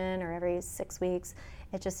infusion, or every 6 weeks.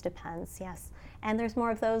 It just depends, yes. And there's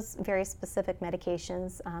more of those very specific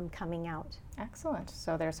medications coming out. Excellent,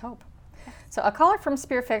 so there's hope. So a caller from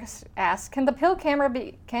Spearfish asks, can the pill camera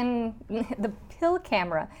be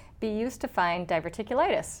used to find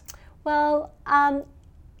diverticulitis? Well,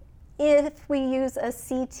 if we use a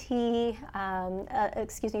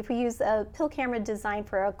if we use a pill camera designed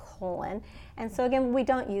for a colon, and so again, we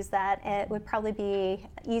don't use that. It would probably be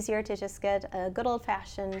easier to just get a good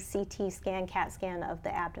old-fashioned CT scan, CAT scan of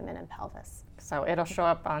the abdomen and pelvis. So it'll show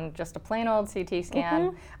up on just a plain old CT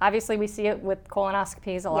scan. Obviously, we see it with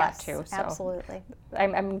colonoscopies a lot too. So absolutely.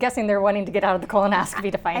 I'm guessing they're wanting to get out of the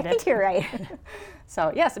colonoscopy to find it. I think you're right.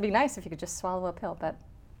 So yes, it'd be nice if you could just swallow a pill, but.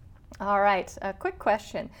 All right, a quick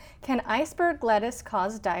question. Can iceberg lettuce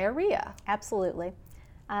cause diarrhea? Absolutely.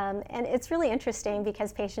 And it's really interesting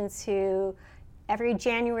because patients who every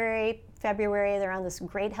January, February, they're on this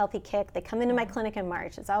great healthy kick. They come into my clinic in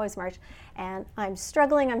March. It's always March. And I'm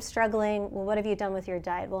struggling. Well, what have you done with your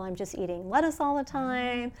diet? Well, I'm just eating lettuce all the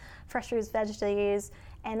time, fresh fruits, veggies.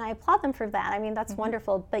 And I applaud them for that. I mean, that's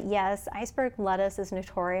wonderful. But yes, iceberg lettuce is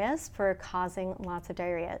notorious for causing lots of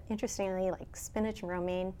diarrhea. Interestingly, like spinach and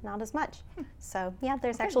romaine, not as much. So yeah,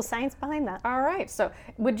 there's actual science behind that. All right. So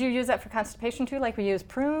would you use that for constipation too, like we use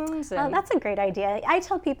prunes? That's a great idea. I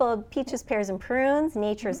tell people peaches, pears, and prunes,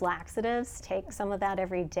 nature's laxatives. Take some of that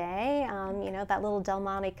every day. You know, that little Del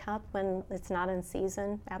Monte cup when it's not in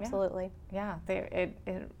season. Absolutely. Yeah.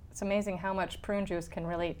 It's amazing how much prune juice can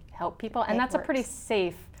really help people, and that's a pretty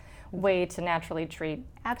safe way to naturally treat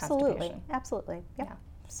constipation. Absolutely. Yep. Yeah.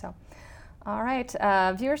 So, all right.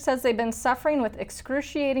 Viewer says they've been suffering with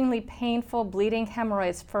excruciatingly painful bleeding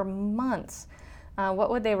hemorrhoids for months. What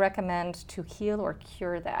would they recommend to heal or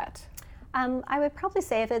cure that? I would probably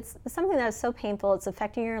say if it's something that is so painful, it's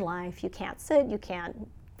affecting your life, you can't sit, you're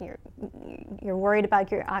worried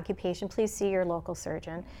about your occupation, please see your local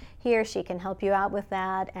surgeon. He or she can help you out with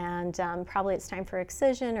that, and probably it's time for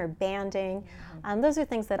excision or banding. Those are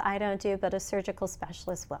things that I don't do, but a surgical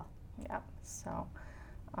specialist will. Yep. So,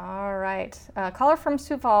 all right. Caller from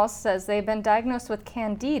Sioux Falls says they've been diagnosed with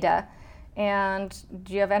Candida, and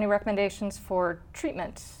do you have any recommendations for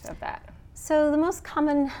treatment of that? So the most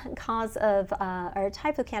common cause of, or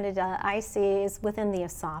type of Candida I see is within the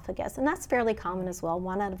esophagus, and that's fairly common as well.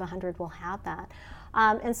 1 out of 100 will have that.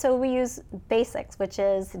 And so we use basics, which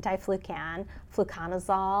is diflucan,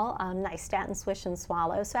 fluconazole, nystatin, swish and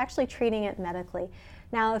swallow, so actually treating it medically.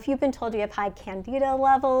 Now, if you've been told you have high Candida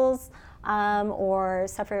levels or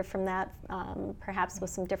suffer from that perhaps with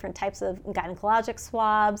some different types of gynecologic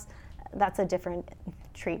swabs, that's a different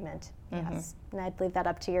treatment. Yes, and I'd leave that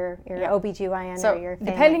up to your OBGYN or your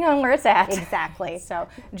family. Depending on where it's at. Exactly. So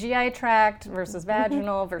GI tract versus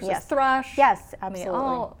vaginal versus thrush. Yes,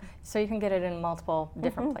 absolutely. So you can get it in multiple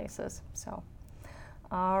different places. So,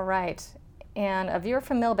 all right. And a viewer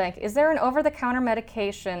from Millbank, is there an over-the-counter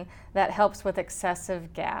medication that helps with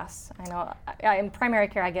excessive gas? I know in primary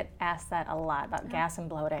care I get asked that a lot about gas and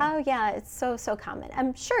bloating. Oh yeah, it's so common.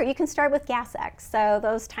 I'm sure you can start with Gas X. So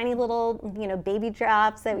those tiny little, baby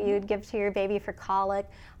drops that you would give to your baby for colic.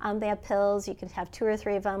 They have pills. You could have 2 or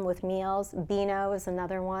 3 of them with meals. Beano is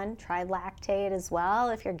another one. Try Lactate as well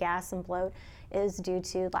if your gas and bloat is due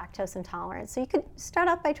to lactose intolerance. So you could start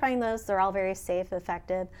off by trying those. They're all very safe,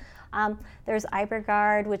 effective. There's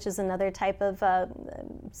Ibergard, which is another type of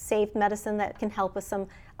safe medicine that can help with some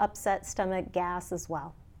upset stomach gas as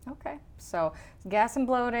well. Okay, so gas and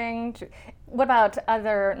bloating. What about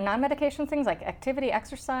other non-medication things like activity,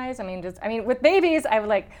 exercise? I mean, with babies, I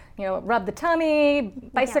would rub the tummy,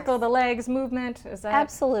 bicycle the legs, movement. Is that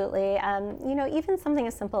absolutely? Even something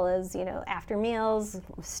as simple as after meals,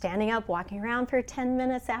 standing up, walking around for 10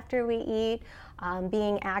 minutes after we eat,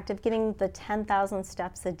 being active, getting the 10,000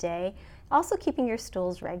 steps a day. Also keeping your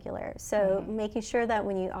stools regular, so making sure that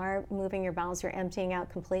when you are moving your bowels, you're emptying out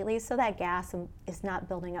completely so that gas is not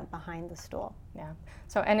building up behind the stool. Yeah.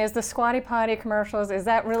 So, and is the Squatty Potty commercials, is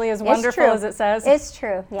that really as wonderful as it says? It's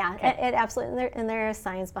true, yeah. Okay. It absolutely, and there is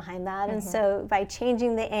science behind that. And so by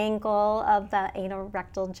changing the angle of the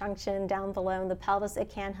anal-rectal junction down below in the pelvis, it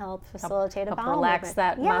can help facilitate a bowel relax movement.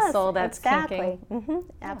 that muscle that's exactly. kinking.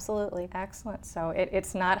 Absolutely. Excellent. So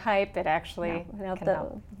it's not hype, it actually can help.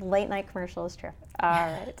 The late night commercial is true. All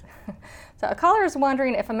right. So a caller is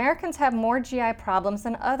wondering if Americans have more GI problems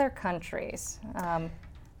than other countries.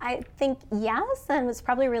 I think yes, and it's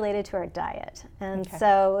probably related to our diet, and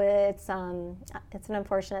so it's an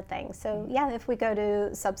unfortunate thing. So yeah, if we go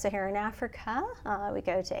to sub-Saharan Africa, we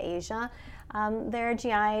go to Asia, their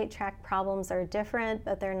GI tract problems are different,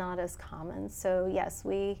 but they're not as common. So yes,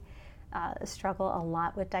 we struggle a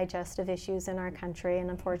lot with digestive issues in our country, and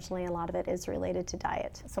unfortunately a lot of it is related to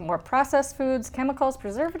diet. So more processed foods, chemicals,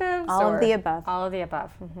 preservatives? All of the above. All of the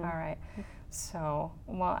above. All right. So,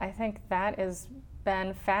 well, I think that has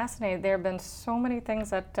been fascinating. There have been so many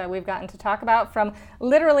things that we've gotten to talk about, from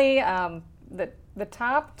literally the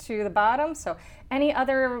top to the bottom. So any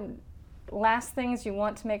other last things you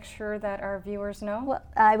want to make sure that our viewers know? Well,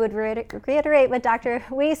 I would reiterate what Dr.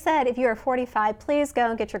 Wee said. If you are 45, please go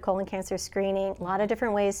and get your colon cancer screening. A lot of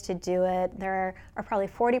different ways to do it. There are probably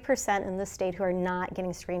 40% in this state who are not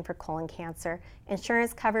getting screened for colon cancer.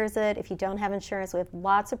 Insurance covers it. If you don't have insurance, we have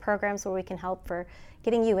lots of programs where we can help for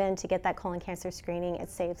getting you in to get that colon cancer screening. It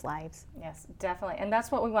saves lives. Yes, definitely. And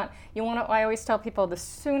that's what we want. I always tell people, the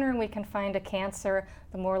sooner we can find a cancer,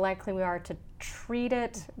 the more likely we are to treat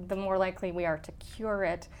it, the more likely we are to cure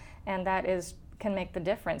it. And that can make the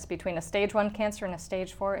difference between a stage 1 cancer and a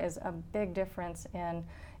stage 4 is a big difference in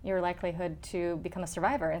your likelihood to become a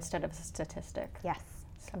survivor instead of a statistic. Yes,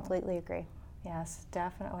 completely agree. Yes,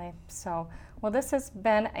 definitely. So, well, this has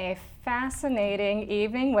been a fascinating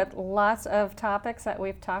evening with lots of topics that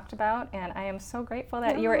we've talked about, and I am so grateful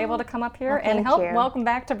that you were able to come up here and help. Welcome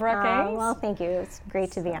back to Brookings. Well, thank you. It's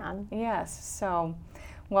great to be on. Yes. So,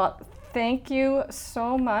 well, thank you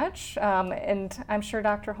so much, and I'm sure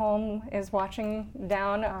Dr. Holm is watching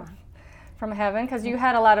down from heaven, because you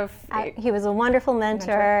had a lot of... he was a wonderful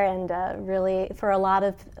mentor and really for a lot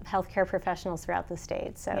of healthcare professionals throughout the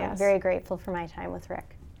state. So yes. Very grateful for my time with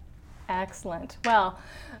Rick. Excellent. Well,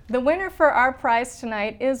 the winner for our prize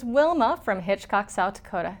tonight is Wilma from Hitchcock, South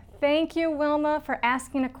Dakota. Thank you, Wilma, for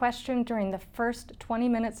asking a question during the first 20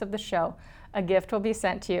 minutes of the show. A gift will be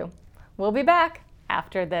sent to you. We'll be back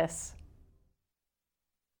after this.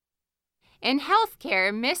 In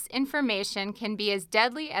healthcare, misinformation can be as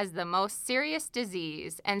deadly as the most serious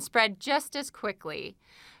disease and spread just as quickly.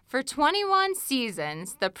 For 21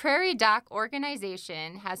 seasons, the Prairie Doc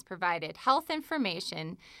organization has provided health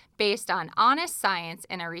information based on honest science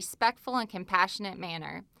in a respectful and compassionate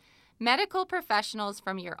manner. Medical professionals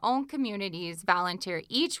from your own communities volunteer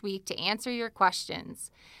each week to answer your questions.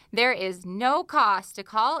 There is no cost to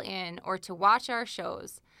call in or to watch our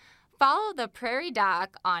shows. Follow the Prairie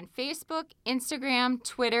Doc on Facebook, Instagram,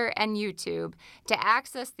 Twitter, and YouTube to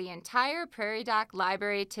access the entire Prairie Doc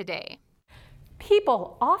library today.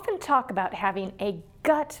 People often talk about having a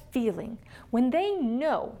gut feeling when they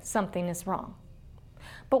know something is wrong.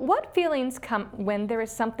 But what feelings come when there is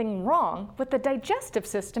something wrong with the digestive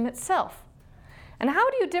system itself? And how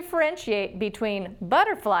do you differentiate between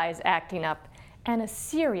butterflies acting up and a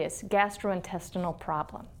serious gastrointestinal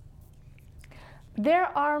problem? There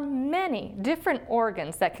are many different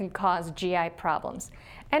organs that can cause GI problems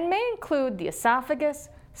and may include the esophagus,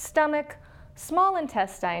 stomach, small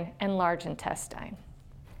intestine, and large intestine.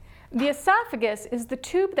 The esophagus is the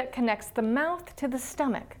tube that connects the mouth to the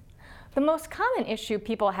stomach. The most common issue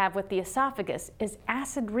people have with the esophagus is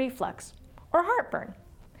acid reflux or heartburn.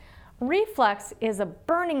 Reflux is a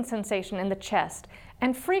burning sensation in the chest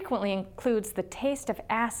and frequently includes the taste of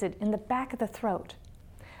acid in the back of the throat.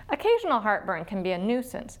 Occasional heartburn can be a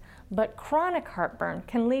nuisance, but chronic heartburn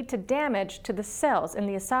can lead to damage to the cells in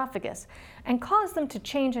the esophagus and cause them to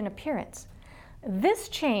change in appearance. This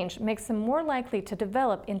change makes them more likely to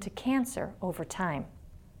develop into cancer over time.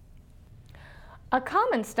 A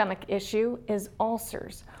common stomach issue is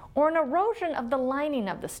ulcers, or an erosion of the lining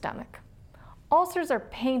of the stomach. Ulcers are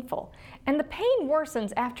painful, and the pain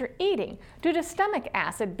worsens after eating due to stomach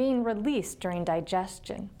acid being released during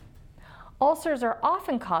digestion. Ulcers are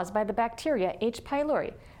often caused by the bacteria H.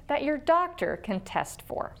 pylori that your doctor can test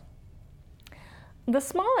for. The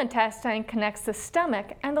small intestine connects the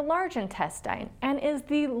stomach and the large intestine and is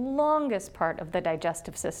the longest part of the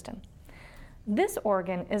digestive system. This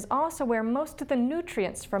organ is also where most of the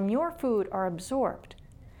nutrients from your food are absorbed.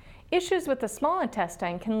 Issues with the small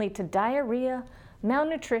intestine can lead to diarrhea,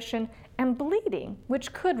 malnutrition, and bleeding,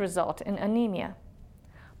 which could result in anemia.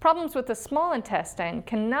 Problems with the small intestine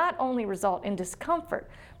can not only result in discomfort,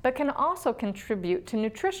 but can also contribute to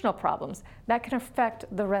nutritional problems that can affect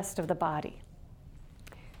the rest of the body.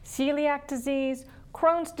 Celiac disease,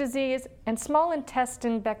 Crohn's disease, and small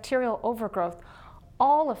intestine bacterial overgrowth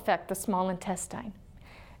all affect the small intestine.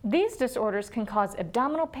 These disorders can cause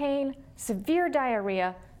abdominal pain, severe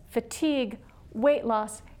diarrhea, fatigue, weight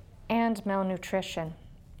loss, and malnutrition.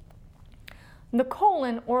 The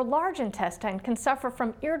colon or large intestine can suffer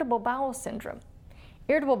from irritable bowel syndrome.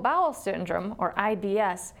 Irritable bowel syndrome, or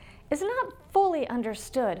IBS, is not fully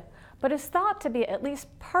understood, but is thought to be at least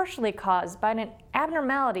partially caused by an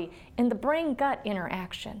abnormality in the brain-gut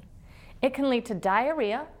interaction. It can lead to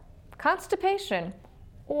diarrhea, constipation,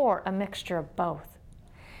 or a mixture of both.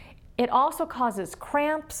 It also causes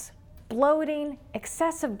cramps, bloating,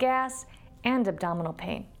 excessive gas, and abdominal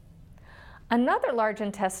pain. Another large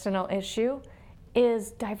intestinal issue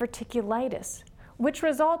is diverticulitis, which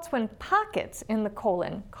results when pockets in the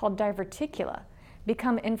colon, called diverticula,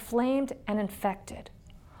 become inflamed and infected.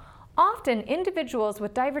 Often, individuals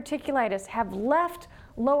with diverticulitis have left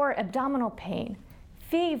lower abdominal pain,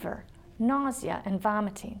 fever, nausea, and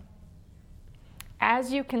vomiting.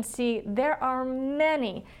 As you can see, there are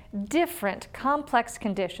many different complex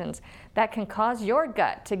conditions that can cause your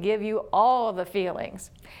gut to give you all the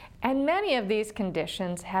feelings. And many of these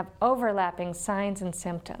conditions have overlapping signs and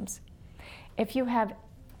symptoms. If you have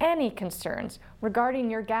any concerns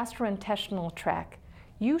regarding your gastrointestinal tract,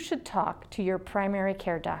 you should talk to your primary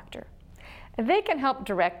care doctor. They can help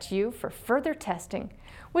direct you for further testing,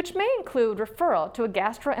 which may include referral to a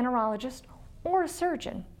gastroenterologist or a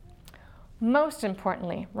surgeon. Most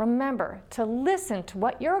importantly, remember to listen to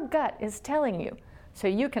what your gut is telling you so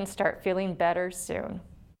you can start feeling better soon.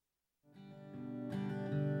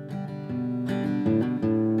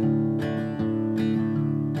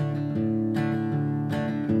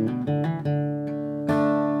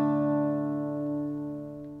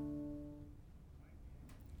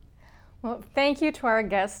 Well, thank you to our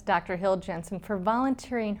guest, Dr. Hill Jensen, for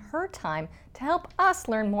volunteering her time to help us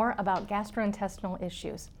learn more about gastrointestinal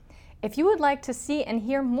issues. If you would like to see and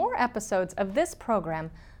hear more episodes of this program,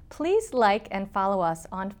 please like and follow us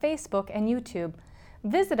on Facebook and YouTube.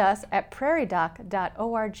 Visit us at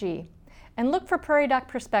prairiedoc.org and look for Prairie Doc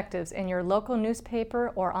Perspectives in your local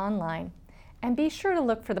newspaper or online. And be sure to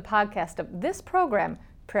look for the podcast of this program,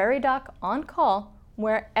 Prairie Doc On Call,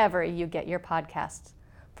 wherever you get your podcasts.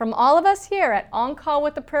 From all of us here at On Call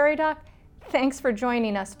with the Prairie Doc, thanks for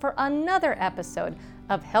joining us for another episode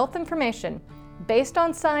of health information based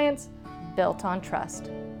on science, built on trust.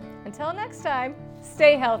 Until next time,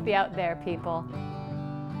 stay healthy out there, people.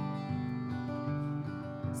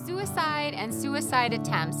 Suicide and suicide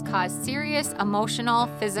attempts cause serious emotional,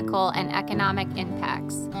 physical, and economic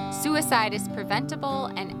impacts. Suicide is preventable,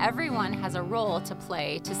 and everyone has a role to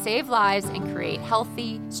play to save lives and create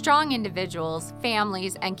healthy, strong individuals,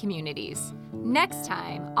 families, and communities. Next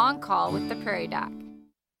time, On Call with the Prairie Doc.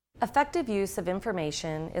 Effective use of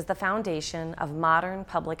information is the foundation of modern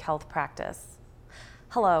public health practice.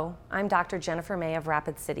 Hello, I'm Dr. Jennifer May of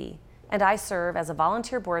Rapid City, and I serve as a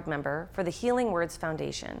volunteer board member for the Healing Words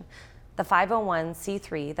Foundation, the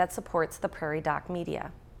 501c3 that supports the Prairie Doc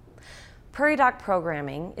media. Prairie Doc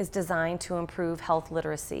programming is designed to improve health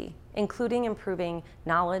literacy, including improving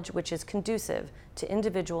knowledge which is conducive to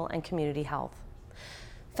individual and community health.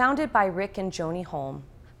 Founded by Rick and Joni Holm,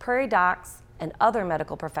 Prairie Docs and other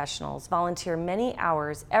medical professionals volunteer many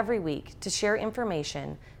hours every week to share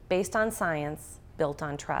information based on science, built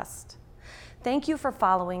on trust. Thank you for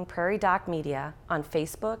following Prairie Doc Media on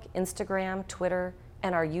Facebook, Instagram, Twitter,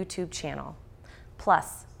 and our YouTube channel.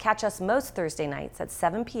 Plus, catch us most Thursday nights at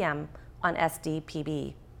 7 p.m. on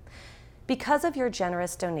SDPB. Because of your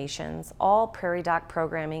generous donations, all Prairie Doc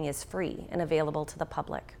programming is free and available to the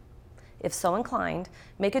public. If so inclined,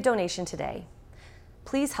 make a donation today.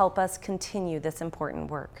 Please help us continue this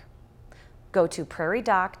important work. Go to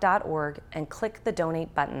prairiedoc.org and click the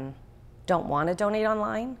donate button. Don't want to donate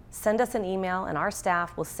online? Send us an email and our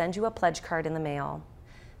staff will send you a pledge card in the mail.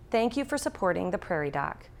 Thank you for supporting the Prairie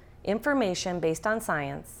Doc. Information based on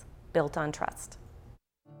science, built on trust.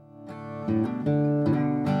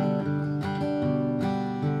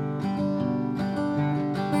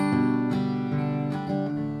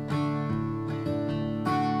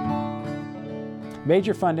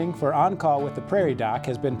 Major funding for On Call with the Prairie Doc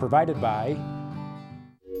has been provided by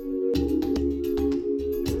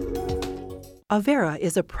Avera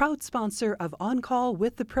is a proud sponsor of On Call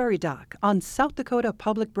with the Prairie Doc on South Dakota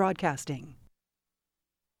Public Broadcasting.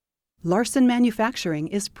 Larson Manufacturing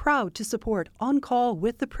is proud to support On Call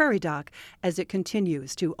with the Prairie Doc as it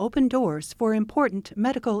continues to open doors for important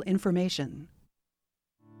medical information.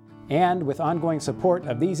 And with ongoing support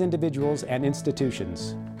of these individuals and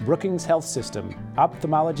institutions, Brookings Health System,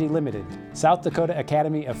 Ophthalmology Limited, South Dakota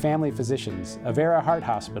Academy of Family Physicians, Avera Heart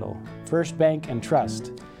Hospital, First Bank and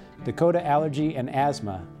Trust, Dakota Allergy and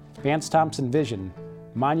Asthma, Vance Thompson Vision,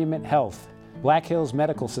 Monument Health, Black Hills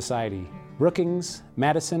Medical Society, Brookings,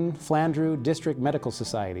 Madison, Flandreau District Medical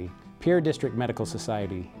Society, Pierre District Medical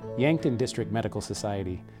Society, Yankton District Medical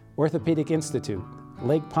Society, Orthopedic Institute,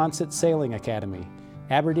 Lake Poncet Sailing Academy,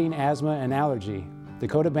 Aberdeen Asthma and Allergy,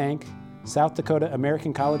 Dakota Bank, South Dakota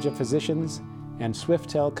American College of Physicians, and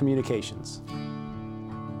Swiftel Communications.